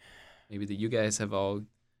people maybe that you guys have all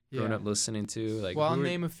grown up listening to? Like, well, I'll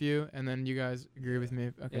name a few, and then you guys agree with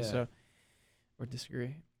me. Okay, Yeah. so or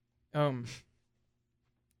disagree. Well,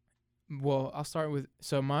 I'll start with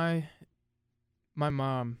my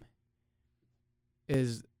mom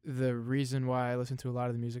is the reason why I listen to a lot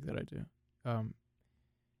of the music that I do.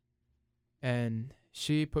 And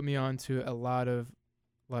she put me on to a lot of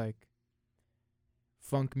like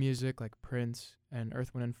funk music, like Prince and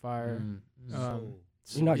Earth, Wind and Fire.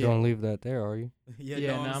 You're not yeah. gonna leave that there, are you?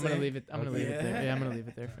 Yeah, no, I'm gonna leave it. I'm gonna leave it there. Yeah, I'm gonna leave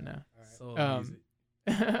it there for now. Soul music.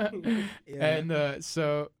 And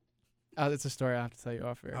so it's a story I have to tell you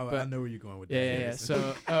off air. I But know where you're going with that. yeah.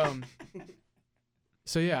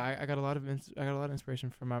 So yeah, I got a lot of inspiration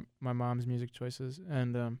from my mom's music choices,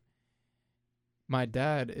 and my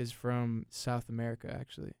dad is from South America.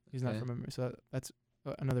 Actually, he's not Okay. from America, so that's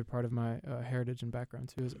another part of my heritage and background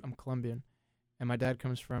too. Is I'm Colombian, and my dad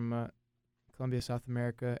comes from Colombia, South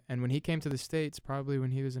America. And when he came to the States, probably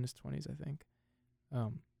when he was in his 20s, I think.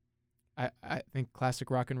 I think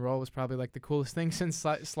classic rock and roll was probably like the coolest thing since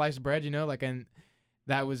sliced bread, you know, like, and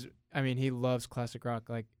that was, I mean, he loves classic rock,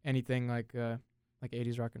 like anything like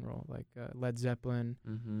 80s rock and roll, like Led Zeppelin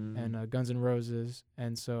and Guns N' Roses.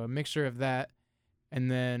 And so a mixture of that.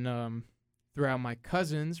 And then throughout my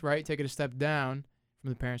cousins, right, take it a step down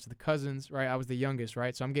from the parents to the cousins, right, I was the youngest,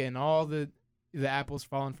 right, so I'm getting all the apples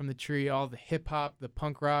falling from the tree, all the hip hop, the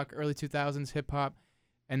punk rock, early 2000s hip hop.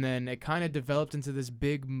 And then it kind of developed into this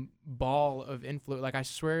big ball of influence. Like, I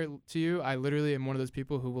swear to you, I literally am one of those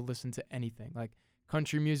people who will listen to anything, like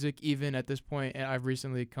country music, even at this point. And I've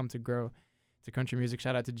recently come to grow to country music.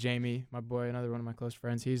 Shout out to Jamie, my boy, another one of my close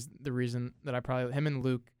friends. He's the reason that him and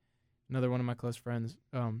Luke, another one of my close friends,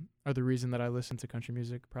 are the reason that I listen to country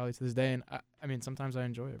music probably to this day. And I mean, sometimes I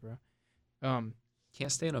enjoy it, bro. Can't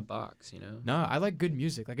stay in a box, you know? No, I like good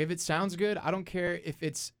music. Like, if it sounds good, I don't care if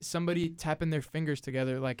it's somebody tapping their fingers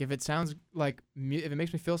together. Like, if it sounds like, if it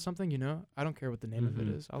makes me feel something, you know, I don't care what the name of it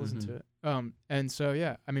is. I'll listen to it. And so,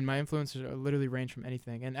 yeah, I mean, my influences are literally range from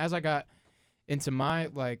anything. And as I got into my,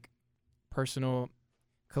 like, personal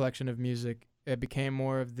collection of music, it became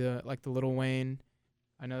more of the, like, the Lil Wayne.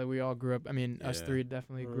 I know that we all grew up, I mean, us three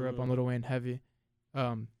definitely grew up on Lil Wayne heavy.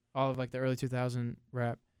 All of, like, the early 2000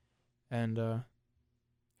 rap. And,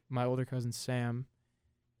 my older cousin Sam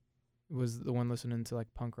was the one listening to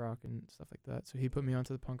like punk rock and stuff like that. So he put me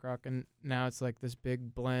onto the punk rock, and now it's like this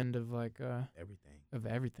big blend of like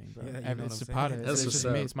everything, bro. Yeah, you know It's what I'm Zapata. saying? That's It's what's just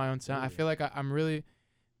me. up. It's my own sound. I Yeah. feel like I'm really,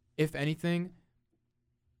 if anything,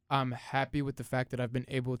 I'm happy with the fact that I've been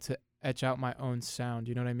able to etch out my own sound.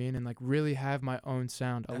 You know what I mean? And like really have my own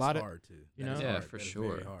sound. That's a lot of hard too. you That is know? Yeah, hard. for That is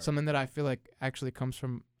sure. very hard. something that I feel like actually comes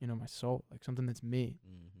from, you know, my soul, like something that's me.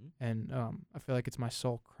 Mhm. And I feel like it's my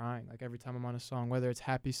soul crying, like every time I'm on a song, whether it's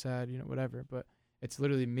happy, sad, you know, whatever. But it's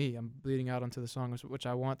literally me. I'm bleeding out onto the song, which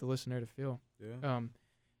I want the listener to feel. Yeah.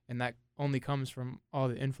 And that only comes from all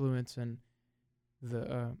the influence and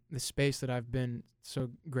the space that I've been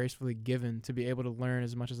so gracefully given to be able to learn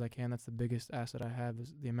as much as I can. That's the biggest asset I have,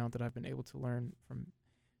 is the amount that I've been able to learn from,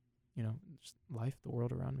 you know, just life, the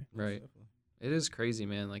world around me. Right. Definitely. It is crazy,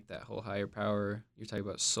 man. Like that whole higher power. You're talking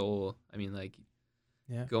about soul. I mean, like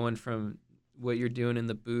Yeah. going from what you're doing in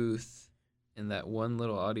the booth and that one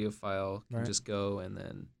little audio file can Right. just go and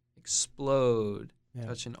then explode, Yeah.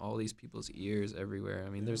 touching all these people's ears everywhere. I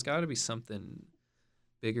mean, Yeah. there's got to be something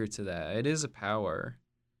bigger to that. It is a power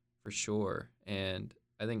for sure. And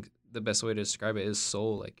I think the best way to describe it is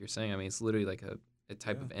soul, like you're saying. I mean, it's literally like a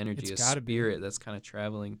type Yeah. of energy, It's a gotta be. spirit that's kind of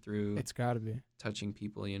traveling through, It's got to be. touching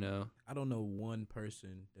people, you know? I don't know one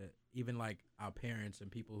person that, even like our parents and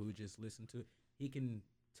people who just listen to it, he can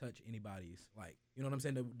touch anybody's, like, you know what I'm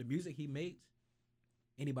saying? The music he makes,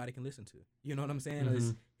 anybody can listen to. You know what I'm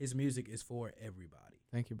saying? His music is for everybody.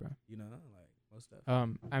 Thank you, bro. You know, like most stuff.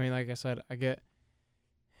 I mean, like I said, I get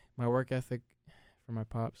my work ethic from my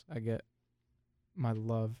pops. I get my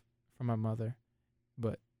love from my mother,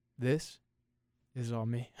 but this is all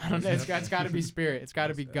me. I don't know. It's got to be spirit. It's got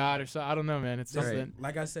to be God or so. I don't know, man. It's Right. something.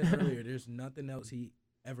 Like I said earlier, there's nothing else he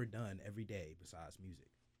ever done every day besides music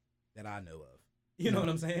that I know of. You know what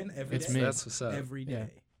I'm saying? Every It's day. me. That's what's up. Every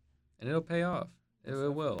day. Yeah. And it'll pay off. It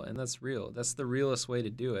will. And that's real. That's the realest way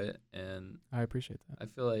to do it. And I appreciate that. I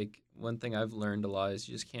feel like one thing I've learned a lot is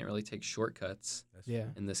you just can't really take shortcuts That's Yeah.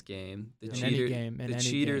 in this game. The In any game, in the any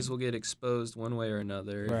cheaters game. will get exposed one way or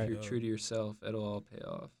another. Right. If you're true to yourself, it'll all pay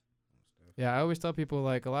off. Yeah, I always tell people,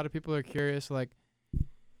 like, a lot of people are curious. Like,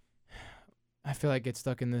 I feel like get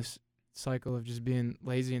stuck in this cycle of just being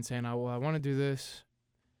lazy and saying, "Oh, well, I want to do this."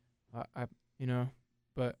 you know.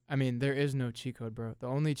 But I mean, there is no cheat code, bro. The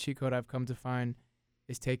only cheat code I've come to find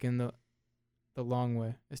is taking the long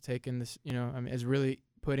way. Is taking this, you know, I mean, is really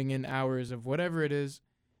putting in hours of whatever it is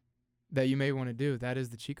that you may want to do. That is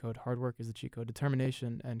the cheat code. Hard work is the cheat code.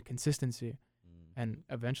 Determination and consistency. And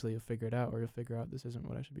eventually you'll figure it out, or you'll figure out this isn't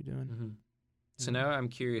what I should be doing. Mm-hmm. So now I'm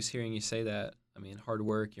curious hearing you say that. I mean, hard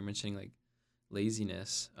work, you're mentioning like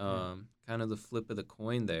laziness, kind of the flip of the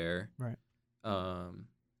coin there. Right.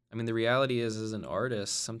 I mean, the reality is, as an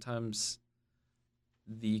artist, sometimes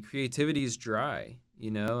the creativity is dry,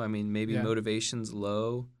 you know? I mean, maybe motivation's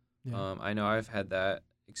low. Yeah. I know I've had that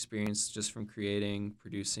experience just from creating,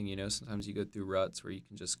 producing, you know? Sometimes you go through ruts where you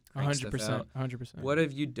can just crank stuff out. 100%. What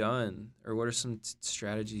have you done, or what are some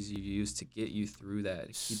strategies you've used to get you through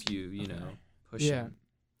that, to keep you, you know, pushing? Yeah.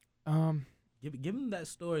 Give him that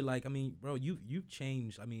story. Like, I mean, bro, you've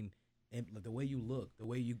changed. I mean, and the way you look, the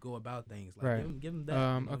way you go about things. Like, Right. give him that. You know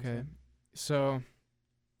what I'm Okay. saying? So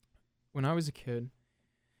when I was a kid,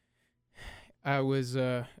 I was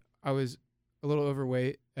a little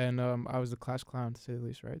overweight, and I was the class clown, to say the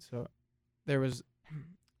least, right? So there was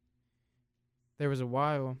a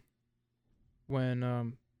while when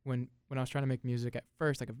I was trying to make music at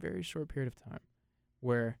first, like a very short period of time,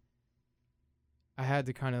 where I had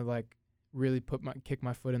to kind of like really kick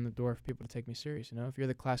my foot in the door for people to take me serious. You know, if you're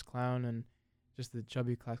the class clown and just the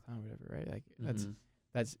chubby class clown or whatever, right? Like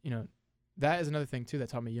that's you know, that is another thing too that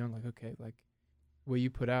taught me young. Like, okay, like what you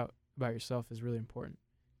put out about yourself is really important,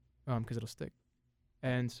 because it'll stick.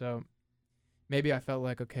 And so maybe I felt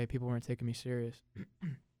like, okay, people weren't taking me serious.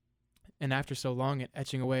 And after so long,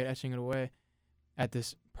 etching it away at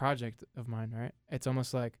this project of mine, right? It's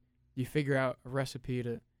almost like you figure out a recipe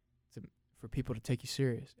for people to take you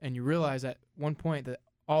serious. And you realize at one point that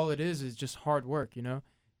all it is just hard work, you know?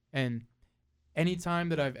 And any time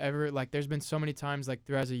that I've ever, like, there's been so many times, like,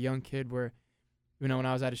 through as a young kid where, you know, when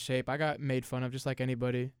I was out of shape, I got made fun of just like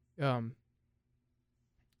anybody. And,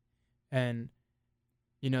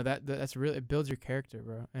 you know, that's really, it builds your character,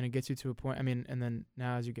 bro. And it gets you to a point, I mean, and then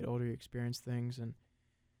now as you get older, you experience things, and,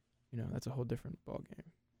 you know, that's a whole different ballgame.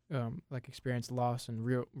 Like, experience loss and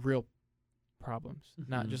real problems,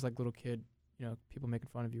 not just like little kid, you know, people making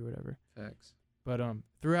fun of you or whatever. Facts. But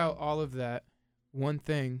throughout all of that, one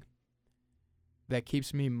thing that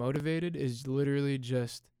keeps me motivated is literally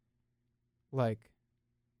just like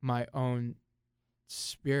my own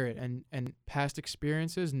spirit and past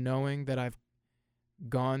experiences, knowing that I've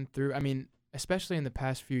gone through. I mean, especially in the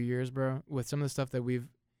past few years, bro, with some of the stuff that we've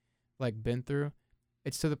like been through,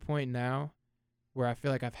 it's to the point now where I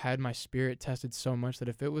feel like I've had my spirit tested so much that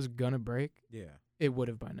if it was gonna break, it would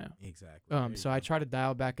have by now. Exactly. So I try to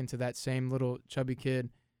dial back into that same little chubby kid,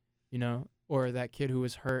 you know, or that kid who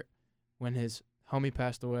was hurt when his homie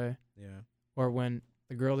passed away, or when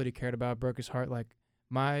the girl that he cared about broke his heart. Like,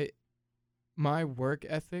 my work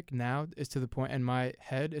ethic now is to the point, and my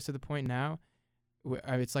head is to the point now where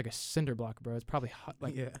it's like a cinder block, bro. It's probably hot,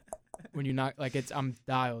 like when you not like I'm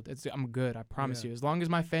dialed. I'm good. I promise you. As long as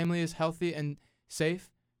my family is healthy and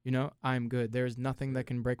safe, you know, I'm good. There is nothing that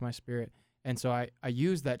can break my spirit. And so I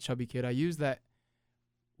use that chubby kid. I use that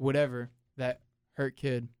whatever, that hurt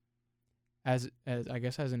kid as I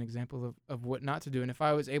guess as an example of what not to do. And if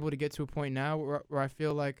I was able to get to a point now where I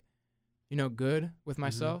feel like, you know, good with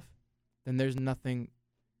myself, then there's nothing,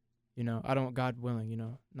 you know, I don't, God willing, you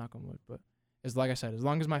know, knock on wood, but like I said, as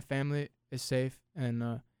long as my family is safe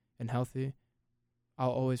and healthy, I'll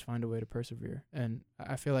always find a way to persevere. And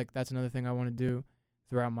I feel like that's another thing I want to do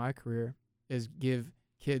throughout my career, is give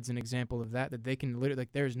kids an example of that they can literally,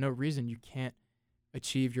 like, there's no reason you can't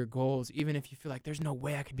achieve your goals, even if you feel like there's no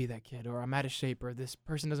way I could be that kid, or I'm out of shape, or this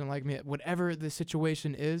person doesn't like me. Whatever the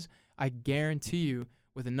situation is, I guarantee you,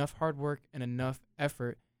 with enough hard work and enough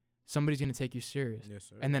effort, somebody's going to take you serious. Yes,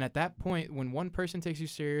 sir. And then at that point, when one person takes you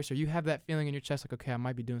serious, or you have that feeling in your chest like, okay, I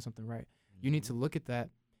might be doing something right, you need to look at that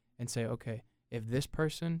and say, okay, if this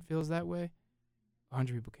person feels that way,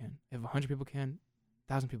 100 people can. If 100 people can,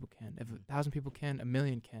 1,000 people can. If 1,000 people can,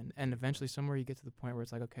 1,000,000 can. And eventually somewhere you get to the point where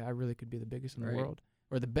it's like, okay, I really could be the biggest in the world.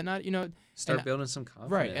 Or not, you know. Start building some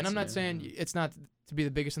confidence. Right. And I'm not saying it's not to be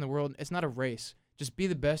the biggest in the world. It's not a race. Just be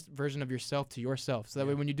the best version of yourself to yourself. So that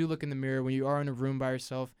way when you do look in the mirror, when you are in a room by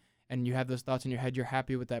yourself and you have those thoughts in your head, you're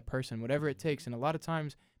happy with that person, whatever it takes. And a lot of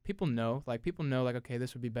times people know, like, okay,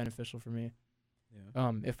 this would be beneficial for me.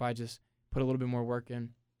 Yeah. If I just put a little bit more work in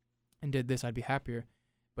and did this, I'd be happier.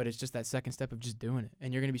 But it's just that second step of just doing it.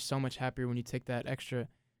 And you're going to be so much happier when you take that extra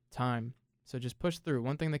time. So just push through.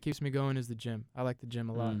 One thing that keeps me going is the gym. I like the gym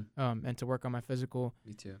a lot. And to work on my physical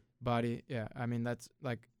body. Yeah. I mean, that's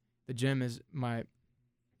like, the gym is my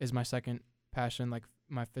second passion, like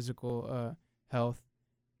my physical health,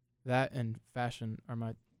 that and fashion are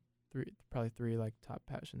my probably three like top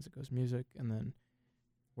passions. It goes music, and then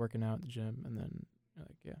working out at the gym, and then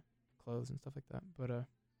clothes and stuff like that. But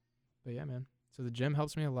yeah, man. So the gym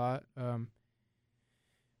helps me a lot. And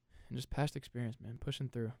just past experience, man. Pushing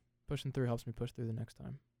through helps me push through the next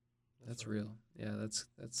time. That's real. Yeah,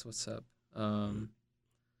 that's what's up. A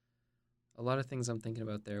lot of things I'm thinking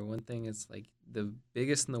about there. One thing is like the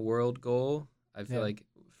biggest in the world goal. I feel like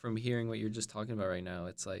from hearing what you're just talking about right now,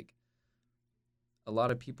 it's like a lot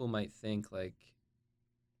of people might think like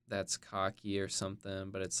that's cocky or something,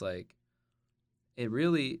 but it's like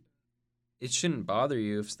it shouldn't bother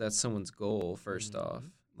you if that's someone's goal, first off.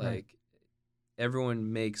 Like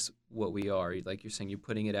everyone makes what we are. Like you're saying, you're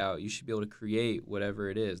putting it out. You should be able to create whatever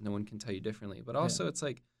it is. No one can tell you differently. But also it's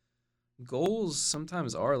like goals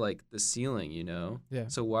sometimes are like the ceiling, you know? Yeah.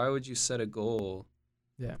 So why would you set a goal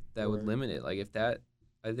that would limit it? Like if that,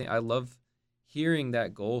 I think I love hearing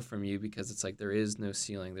that goal from you because it's like there is no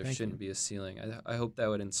ceiling. There shouldn't be a ceiling. I hope that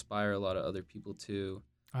would inspire a lot of other people too.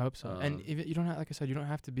 I hope so. And even, you don't have, like I said, you don't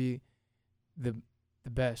have to be the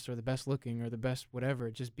best or the best looking or the best whatever.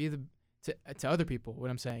 Just be to other people.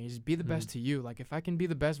 What I'm saying is be the best to you. Like if I can be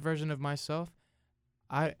the best version of myself,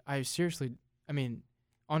 I seriously, I mean,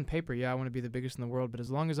 on paper, I want to be the biggest in the world, but as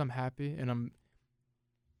long as I'm happy and I'm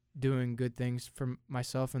doing good things for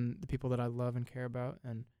myself and the people that I love and care about,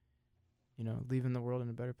 and leaving the world in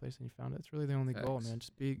a better place than you found it, it's really the only goal, man.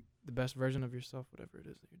 Just be the best version of yourself, whatever it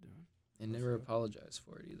is that you're doing. And never apologize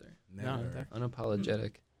for it either. Never. No,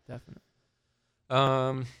 Unapologetic. Definitely.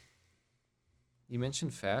 You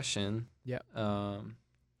mentioned fashion. Yeah. I'm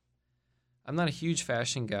not a huge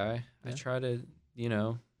fashion guy. Yeah. I try to,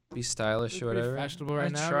 be stylish or Pretty whatever. fashionable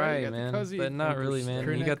right now. I try, right? You got the man, cozy but not really, man.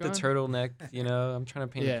 crew You got neck the on. turtleneck. I'm trying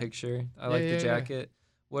to paint a picture. I like yeah, the yeah. jacket.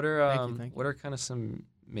 What are Thank you. what are kind of some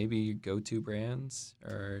maybe your go-to brands,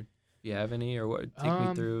 or do you have any, or what? Take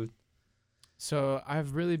me through. So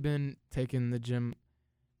I've really been taking the gym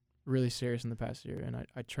really serious in the past year, and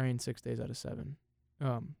I train 6 days out of 7,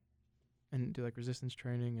 and do like resistance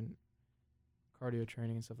training and cardio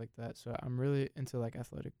training and stuff like that. So I'm really into like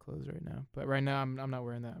athletic clothes right now. But right now I'm not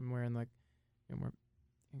wearing that. I'm wearing like more,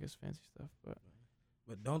 I guess, fancy stuff.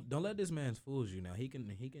 But don't let this man fool you now. He can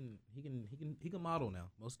model now,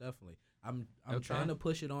 most definitely. I'm trying to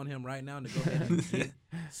push it on him right now to go ahead and get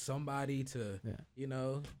somebody to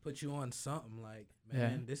put you on something. Like,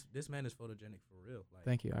 man, this man is photogenic for real. Like,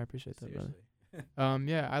 Thank you. I appreciate that, seriously.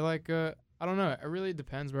 brother. I like I don't know. It really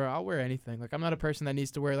depends, bro. I'll wear anything. Like I'm not a person that needs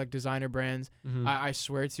to wear like designer brands. Mhm. I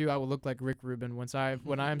swear to you, I will look like Rick Rubin when I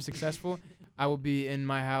am successful. I will be in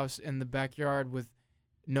my house in the backyard with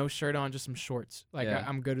no shirt on, just some shorts. Like Yeah.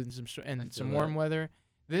 I'm good with some and feel some warm that. weather.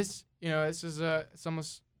 This is it's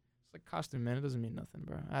almost it's like costume, man. It doesn't mean nothing,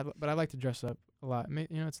 bro. But I like to dress up a lot.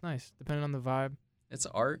 It's nice depending on the vibe. It's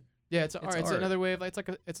art, Yeah, it's art. It's art. another way of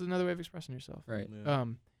it's another way of expressing yourself. right? Yeah.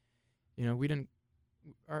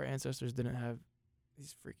 Our ancestors didn't have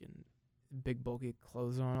these freaking big bulky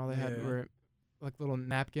clothes on. All they had Yeah. were like little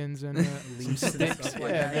napkins and leaf Stuff sticks. like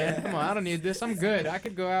Yeah, that. man. Come on, I don't need this. I'm good. I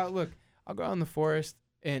could go out. Look, I'll go out in the forest,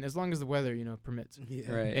 and as long as the weather, permits,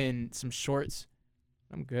 Yeah. Right. and some shorts,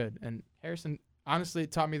 I'm good. And Harrison honestly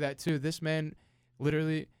taught me that too. This man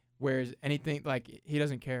literally wears anything. Like he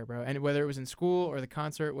doesn't care, bro. And whether it was in school or the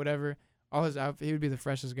concert, whatever. All his outfit, he would be the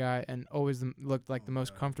freshest guy and always looked like the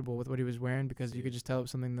most God. comfortable with what he was wearing because you could just tell it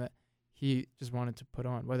was something that he just wanted to put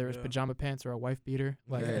on, whether it was Yeah. pajama pants or a wife beater.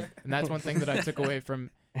 Like, Right. and that's one thing that I took away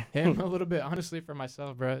from him a little bit, honestly, for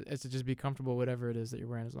myself, bro, is to just be comfortable whatever it is that you're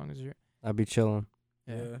wearing, as long as you're. I'd be chilling.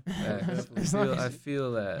 Yeah. As long I as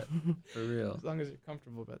feel that for real. as long as you're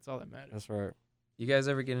comfortable, that's all that matters. That's right. You guys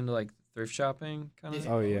ever get into like thrift shopping kind of?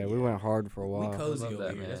 Yeah. Oh yeah, we went hard for a We while. cozy love over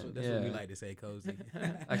that, here. That's man. what we Yeah. like to say, cozy.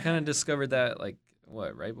 I kind of discovered that like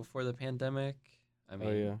right before the pandemic. I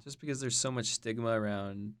mean, yeah. just because there's so much stigma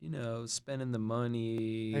around, spending the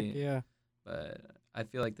money. Heck yeah. But I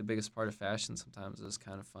feel like the biggest part of fashion sometimes is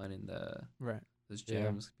kind of finding Right. those Yeah.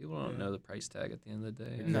 gems. People don't Yeah. know the price tag at the end of the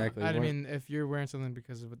day. No, Exactly. I When- mean, if you're wearing something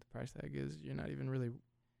because of what the price tag is, you're not even really.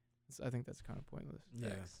 I think that's kind of pointless. Yeah.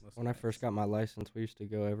 Facts. that's When I first facts. got my license, we used to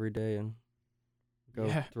go every day and go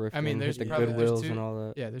Yeah. thrifting. I mean, hit there's the probably- there's Goodwills two- and all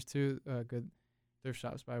that. Yeah, there's 2 good thrift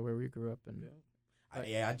shops by where we grew up, and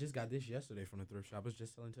Yeah. I just got this yesterday from the thrift shop. I was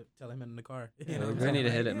just telling him in the car. You Yeah, know what I'm I saying? need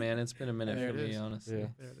to hit Like, it, man. It's been a minute There for it me, is. honestly. Yeah.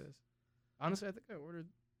 there it is. Honestly, I think I ordered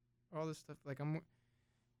all this stuff. Like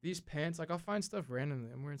these pants. Like I'll find stuff randomly.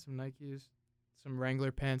 I'm wearing some Nikes, some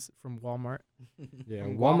Wrangler pants from Walmart. Yeah,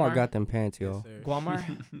 From Walmart Walmart? got them pants, Yes, y'all. sir.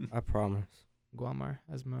 Guamar, I promise. Guamar,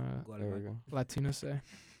 as my There we go. Latinos say.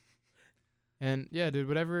 And yeah, dude,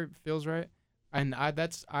 whatever feels right. And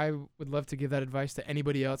I would love to give that advice to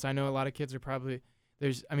anybody else. I know a lot of kids are probably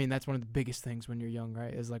that's one of the biggest things when you're young,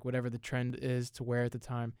 right? Is like whatever the trend is to wear at the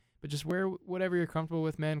time. But just wear whatever you're comfortable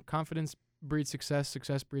with, man. Confidence breeds success.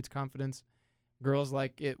 Success breeds confidence. Girls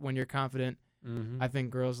like it when you're confident. Mm-hmm. I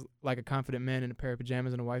think girls like a confident man in a pair of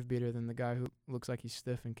pajamas and a wife beater than the guy who looks like he's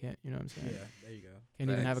stiff and can't, you know what I'm saying? Yeah, there you go. Can't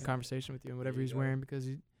even have a Facts. conversation with you in whatever There you he's go. wearing because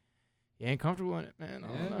he ain't comfortable in it, man. I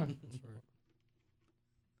don't know. That's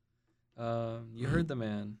right. You heard the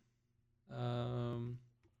man.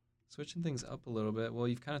 Switching things up a little bit. Well,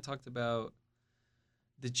 you've kind of talked about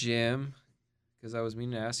the gym, because I was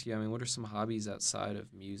meaning to ask you, I mean, what are some hobbies outside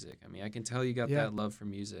of music? I mean, I can tell you got Yeah. that love for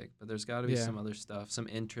music, but there's got to be Yeah. some other stuff, some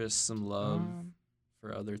interests, some love Um,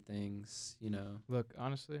 for other things, you know. Look,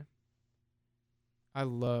 honestly, I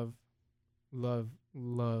love.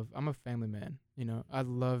 I'm a family man. You know, I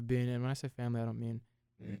love being, and when I say family, I don't mean,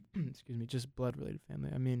 excuse me, just blood related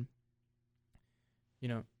family. I mean, you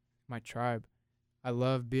know, my tribe. I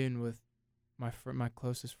love being with my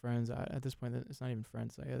closest friends. At this point, it's not even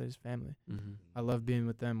friends. Like, yeah, they're just family. Mm-hmm. I love being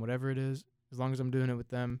with them. Whatever it is, as long as I'm doing it with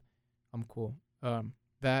them, I'm cool.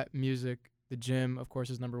 That music, the gym, of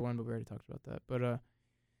course, is number one, but we already talked about that. But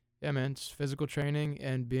yeah, man, just physical training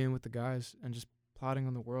and being with the guys and just plotting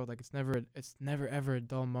on the world. Like it's never ever a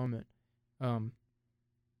dull moment.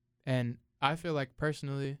 And I feel like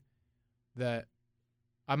personally that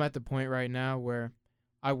I'm at the point right now where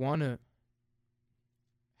I want to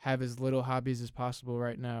have as little hobbies as possible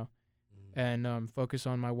right now and focus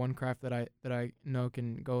on my one craft that I know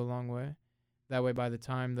can go a long way. That way, by the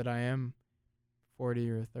time that I am 40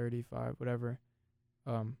 or 35, whatever,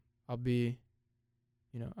 I'll be,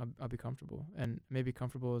 you know, I'll be comfortable. And maybe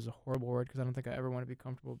comfortable is a horrible word because I don't think I ever want to be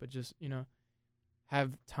comfortable, but just, you know,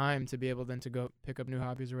 have time to be able then to go pick up new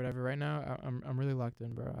hobbies or whatever. Right now, I'm really locked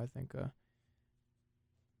in, bro. I think,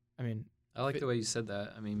 I mean, I like the way you said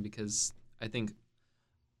that. I mean, because I think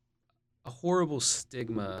a horrible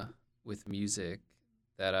stigma with music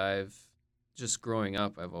that I've just growing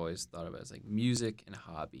up, I've always thought of it as like music and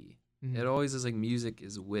hobby. It always is like music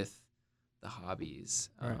is with the hobbies.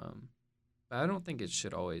 Right. But I don't think it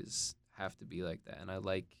should always have to be like that. And I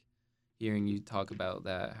like hearing you talk about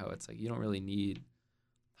that, how it's like you don't really need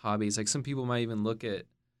hobbies. Like some people might even look at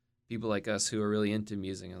people like us who are really into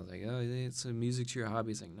music. I was like, oh, it's music's your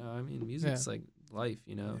hobby. It's like, no, I mean, music's like life,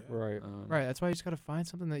 you know? Yeah. Right. Right. That's why you just gotta find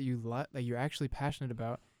something that you that you're actually passionate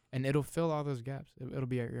about, and it'll fill all those gaps. It'll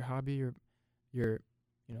be your hobby, your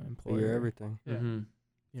you know, employer, You're everything. Yeah. Mm-hmm.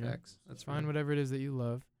 You know, Facts. That's find right. whatever it is that you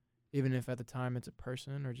love, even if at the time it's a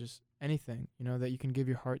person or just anything, you know, that you can give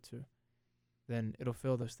your heart to. Then it'll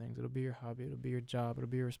fill those things. It'll be your hobby. It'll be your job. It'll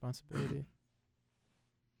be your responsibility.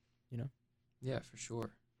 You know. Yeah, for sure.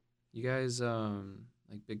 You guys,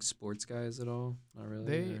 like big sports guys at all? Not really.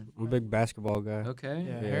 They- or- I'm a big basketball guy. Okay.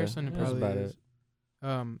 Yeah, Yeah, Harrison that's probably about is.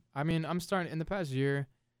 it. I mean, I'm starting in the past year.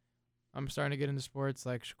 I'm starting to get into sports.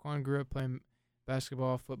 Like Shaquan grew up playing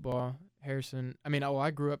basketball, football. Harrison, I mean,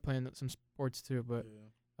 I grew up playing some sports too, but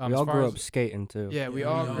We as all far grew as- up skating too. Yeah, we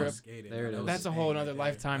all grew up. skated. There it is. That's a whole other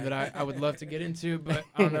lifetime that I would love to get into, but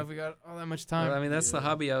I don't know if we got all that much time. Well, I mean, that's the Yeah.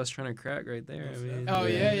 hobby I was trying to crack right there. I Most mean,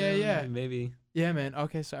 definitely. Oh, yeah. Maybe. Yeah, man.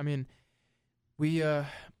 Okay, so I mean, we a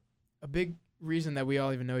big reason that we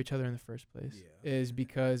all even know each other in the first place Yeah. is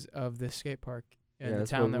because of the skate park in Yeah, the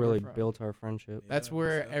that's town what that really we're from. built our friendship. That's Yeah,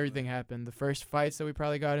 where most everything definitely. happened. The first fights that we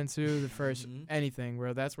probably got into, the first Mhm. anything,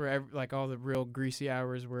 bro. That's where like all the real greasy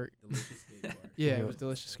hours were. Delicious skate park. Yeah, Yeah. it was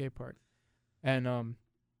delicious skate park, and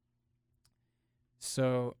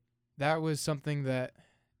so that was something that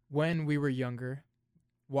when we were younger,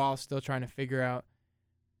 while still trying to figure out,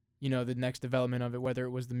 you know, the next development of it, whether it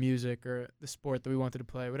was the music or the sport that we wanted to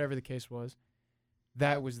play, whatever the case was,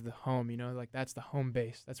 that was the home, you know, like that's the home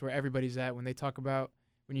base. That's where everybody's at when they talk about,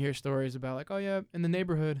 when you hear stories about like, oh yeah, in the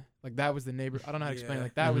neighborhood, like that was the neighbor. I don't know how to explain it. Yeah.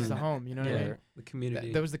 Like that was the Mhm. home, you know what I Yeah, mean? the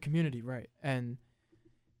community. That was the community, right? And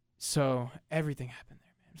so everything happened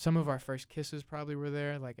there, man. Some of our first kisses probably were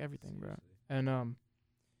there, like everything, bro. And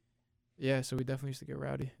yeah, so we definitely used to get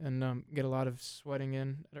rowdy and get a lot of sweating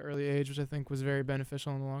in at an early age, which I think was very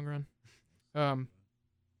beneficial in the long run.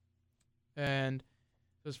 And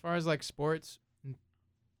as far as like sports, and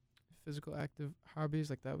physical active hobbies,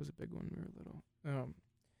 like that was a big one when we were little.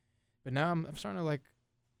 But now I'm starting to like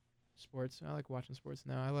sports. I like watching sports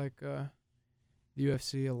now. I like the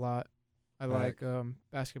UFC a lot. I like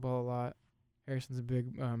basketball a lot. Harrison's a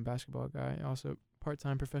big basketball guy. Also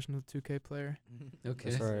part-time professional 2K player.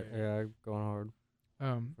 Okay. That's right. Yeah, going hard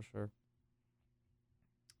for sure.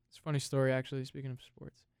 It's a funny story actually. Speaking of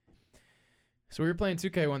sports, so we were playing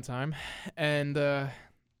 2K one time, and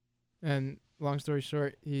long story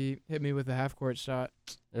short, he hit me with a half court shot.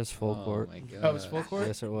 It's full court. Oh my god. Oh, it was full court?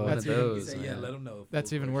 Yes, it One was. That's of even- those. Yeah, man. let them know. That's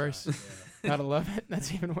Full even court worse. shot, Gotta love it.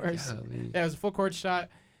 That's even worse. Golly. Yeah, it was a full court shot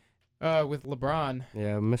with LeBron,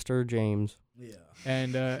 Yeah, Mr. James. Yeah.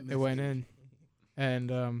 and it went in, and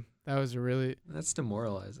that was That's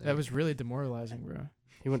demoralizing. really demoralizing, bro.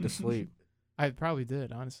 He went to sleep. I probably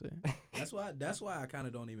did, honestly. That's why I kind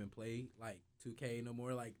of don't even play like 2K no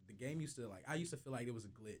more. Like the game used to I used to feel like it was a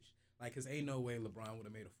glitch. Like, cause ain't no way LeBron would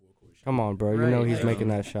have made a full court shot. Come on, bro. You Right, know he's yeah. making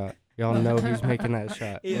that shot. Y'all know he's making that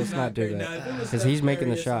shot. He is Let's not do great. that. Now, if it was 'Cause Steph he's making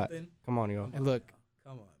the Curry or shot. something, Come on, y'all. Hey, look,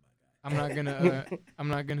 come on, my guy. I'm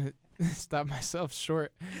not gonna stop myself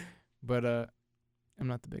short, but I'm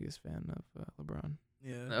not the biggest fan of LeBron.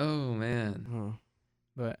 Yeah. Oh man. Huh.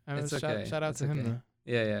 But It's okay. shout out It's to him okay. though.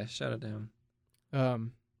 Yeah. Shout out to him.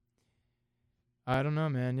 I don't know,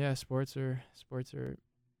 man. Yeah, sports are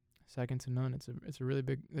second to none. It's a really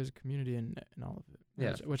big. There's a community in all of it.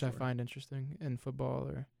 Yeah, which for I sure. find interesting in football,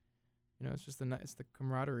 or it's just it's the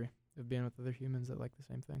camaraderie of being with other humans that like the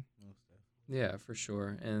same thing. Yeah, for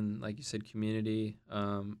sure. And like you said, community.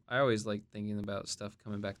 I always like thinking about stuff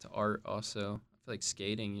coming back to art also. I feel like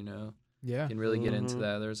skating, Yeah, can really get into Mhm.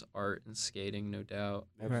 that. There's art in skating, no doubt.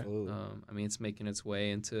 Absolutely. I mean, it's making its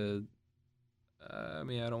way into, I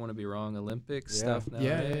don't want to be wrong, Olympic Yeah. stuff now.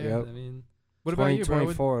 Yeah, yeah, yeah. Yep. I mean, What about you, bro?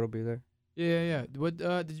 2024, it'll be there. Yeah. What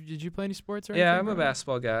did you play any sports or yeah, anything, I'm a bro?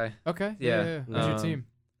 basketball guy. Okay. Yeah. Who's your Um, team?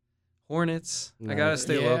 Hornets. I gotta Nice.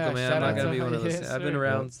 stay Yeah, local, man. I'm shout not out gonna to be one of those. yes, I've been sir.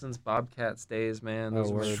 around since Bobcats days, man. Oh,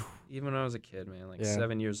 Those were, word. even when I was a kid, man, like Yeah.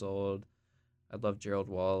 7 years old. I love Gerald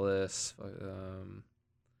Wallace. I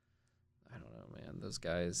don't know, man. Those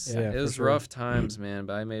guys. Yeah, it for was sure. rough times, man.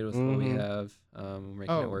 But I made with what we Mhm. have. We're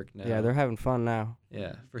making Oh, it work now. Yeah, they're having fun now.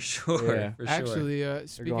 Yeah, for sure. Yeah. For sure. Actually, They're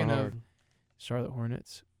speaking going of hard. Charlotte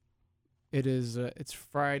Hornets, it's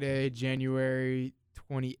Friday, January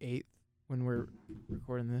 28th when we're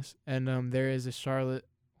recording this, and there is a Charlotte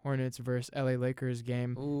Hornets versus LA Lakers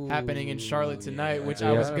game happening in Charlotte Ooh, tonight, yeah. which I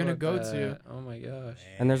I Yeah. was forgot gonna about go that. to. Oh my gosh.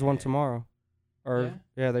 And there's one tomorrow. Or Yeah?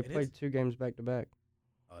 yeah, they It played is? 2 games back to back.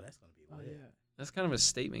 Oh, that's gonna be lit. That's kind of a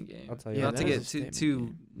statement game. I'll tell you. Yeah, Not to that is get a too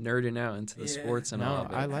statement nerding out into the Yeah. sports and No, all.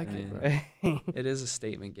 But I like it, mean, bro. It is a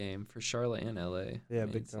statement game for Charlotte and LA. Yeah, I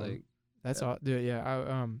mean, big it's time. like, That's Yeah. all, dude.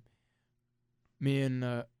 Yeah, me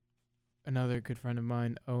and another good friend of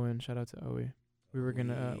mine, Owen. Shout out to Owie. We were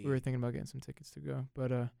thinking about getting some tickets to go,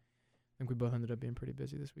 but I think we both ended up being pretty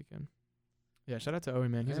busy this weekend. Yeah, shout out to Owie,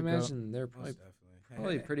 man. I He's a goat. imagine they're Most probably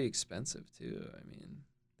definitely. pretty expensive too. I mean,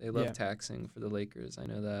 they love Yeah. taxing for the Lakers. I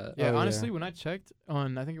know that. Yeah, Oh, honestly, yeah. when I checked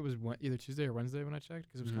on, I think it was either Tuesday or Wednesday when I checked,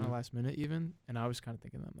 because it was kind Mhm. of last minute even, and I was kind of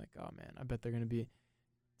thinking, I'm like, oh man, I bet they're gonna be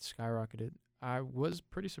skyrocketed. I was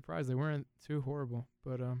pretty surprised they weren't too horrible,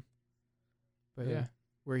 but Yeah. yeah,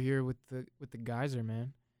 we're here with the geyser,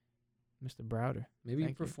 man, Mr. Browder. Maybe you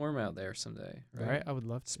Thank you. perform out there someday, right? Right? I would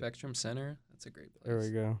love to. Spectrum Center. That's a great place. There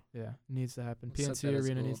we go. Yeah, needs to happen. We'll set PNC that as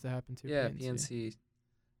Arena goal. needs to happen too. Yeah, PNC. If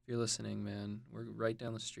you're listening, man, we're right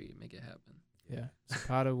down the street. Make it happen. Yeah,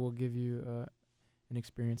 Zapata will give you an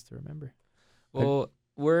experience to remember. Well,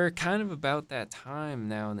 we're kind of about that time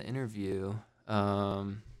now in the interview. Yeah,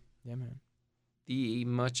 man. The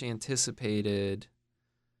much anticipated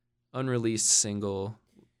unreleased single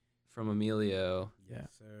from Emilio. Yeah.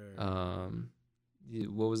 Yes, sir.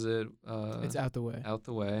 What was it? It's out the way. Out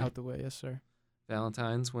the way. Out the way, yes, sir.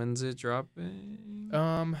 Valentine's. When's it dropping?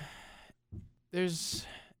 There's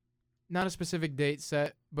not a specific date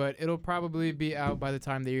set, but it'll probably be out by the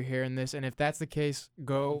time that you're hearing this. And if that's the case,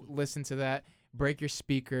 go listen to that. Break your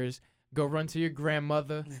speakers. Go run to your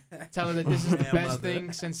grandmother. Tell her that this is the best Grandmother.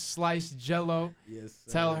 thing since sliced Jello. Yes,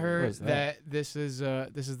 sir. Tell her What is that this is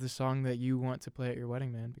the song that you want to play at your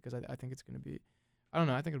wedding, man. Because I think it's gonna be, I don't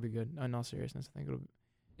know. I think it'll be good. In all seriousness, I think it'll.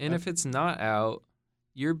 And if it's not out,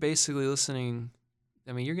 you're basically listening.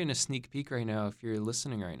 I mean, you're getting a sneak peek right now if you're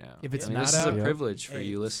listening right now. If it's I mean, not this is out- a Yeah. privilege for Hey,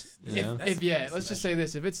 you. Listen, you if- know? That's- If yeah, that's let's just special. say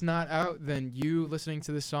this: if it's not out, then you listening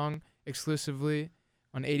to this song exclusively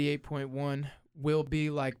on 88.1 will be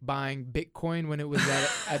like buying Bitcoin when it was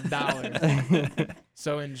at $1.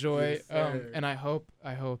 So enjoy, Yes, sir. and I hope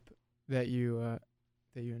that you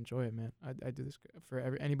enjoy it, man. I do this for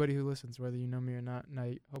anybody who listens, whether you know me or not, and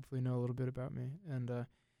I hopefully know a little bit about me, and I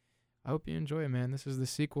hope you enjoy it, man. This is the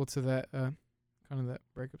sequel to that kind of that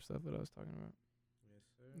breakup stuff that I was talking about Yes,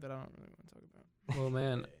 sir. that I don't really want to talk about. Well,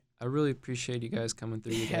 man, I really appreciate you guys coming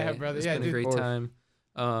through today. Yeah, brother. It's Yeah, been a dude. great Of course.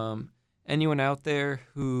 time. Anyone out there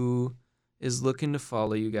who is looking to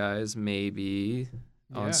follow you guys, maybe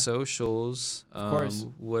on Yeah. socials, course.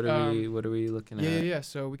 what are we looking Yeah, at? yeah.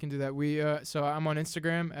 So we can do that. So I'm on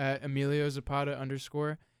Instagram at Emilio Zapata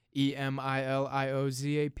 _.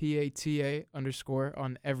 EMILIOZAPATA _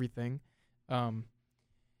 on everything.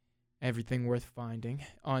 Everything worth finding.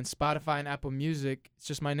 On Spotify and Apple Music, it's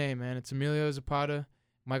just my name, man. It's Emilio Zapata.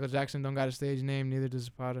 Michael Jackson don't got a stage name, neither does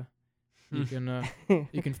Zapata. You can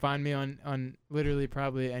you can find me on literally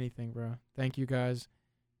probably anything, bro. Thank you guys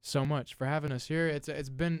so much for having us here. It's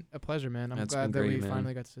been a pleasure, man. I'm That's glad that been we great, man.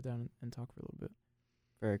 finally got to sit down and talk for a little bit.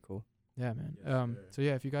 Very cool. Yeah, man. Yes, sir. So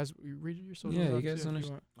yeah, if you guys read your socials. Yeah, you out guys too, if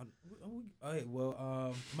understand. want. Alright,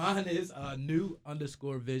 well, mine is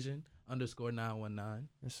new_vision_919.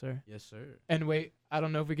 Yes, sir. Yes, sir. And wait, I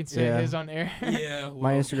don't know if we can say Yeah. his on air. Yeah. Well,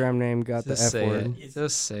 My Instagram name got the Just F say word. it.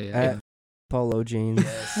 Just say it. At Polo Jeans.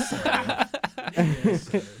 Yes, sir. Yes,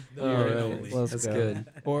 sir. The All one and right. only. Let's That's go. good.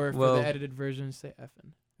 Or for Well- the edited version, say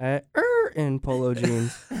effing. At in Polo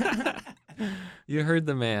Jeans. You heard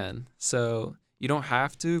the man. So you don't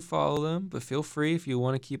have to follow them, but feel free if you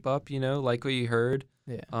want to keep up, like what you heard.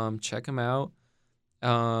 Yeah. Check them out.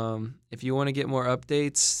 If you want to get more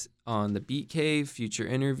updates on the Beat Cave, future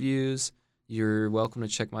interviews, you're welcome to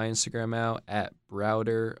check my Instagram out at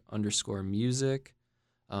Browder_music.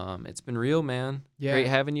 It's been real, man. Yeah. Great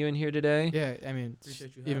having you in here today. Yeah, I mean, it's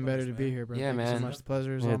Appreciate you even having better us, to be man. here, bro. Yeah, Thank you so man. much. The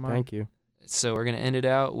pleasure is Yeah, all mine. thank you. So we're going to end it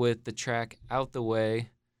out with the track Out the Way,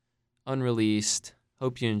 unreleased.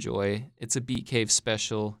 Hope you enjoy. It's a Beat Cave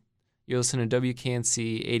special. You're listening to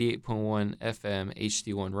WKNC 88.1 FM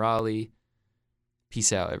HD1 Raleigh.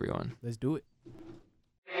 Peace out, everyone. Let's do it.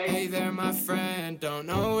 Hey there, my friend, don't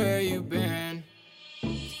know where you've been.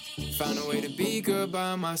 Found a way to be good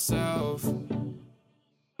by myself.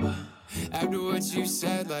 After what you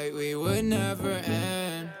said, like we would never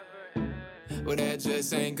end. Well, that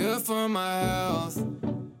just ain't good for my health.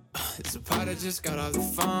 It's a pot I just got off the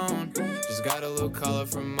phone. Just got a little caller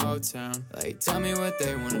from Motown. Like, tell me what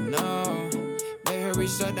they wanna know. They heard we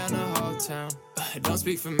shut down the whole town. Don't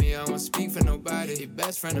speak for me, I won't speak for nobody. Your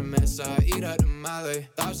best friend a mess, so I eat up the Molly.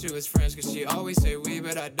 Thought she was French, cause she always say we,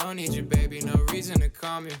 but I don't need you, baby. No reason to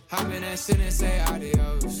call me. Hop in that shit and say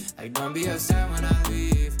adios. Like, don't be upset when I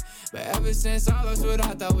leave. But ever since I lost what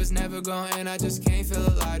I thought was never gonna end, I just can't feel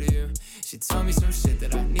a lot of you. She told me some shit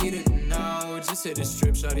that I needed to know. Just hit the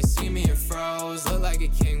strip, shawty see me and froze. Look like a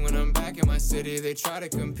king when I'm back in my city. They try to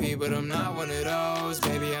compete, but I'm not one of those.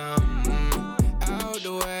 Baby, I'm out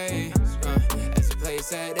the way. It's a place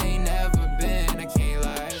that ain't never been. I can't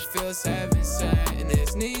lie, it feels heaven sent. And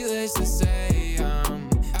it's needless to say, I'm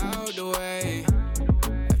out the way.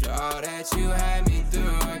 After all that you had me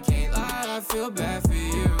through, I can't lie, I feel bad for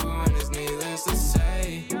you. And it's needless to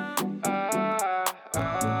say.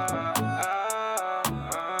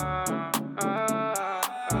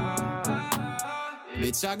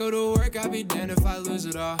 Bitch, I go to work, I be damned if I lose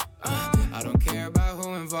it all. I don't care about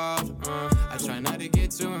who involved. I try not to get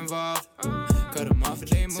too involved. Cut them off if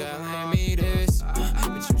they telling me this,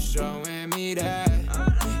 but you showing me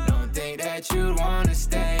that. Don't think that you'd wanna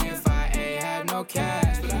stay if I ain't had no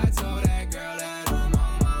cash. But I told that girl that I'm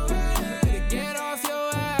on my way. Better get off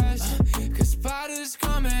your ass, cause Potter's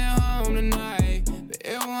coming home tonight. But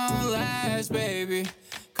it won't last, baby,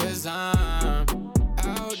 cause I'm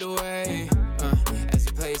out the way. It's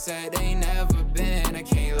a place that ain't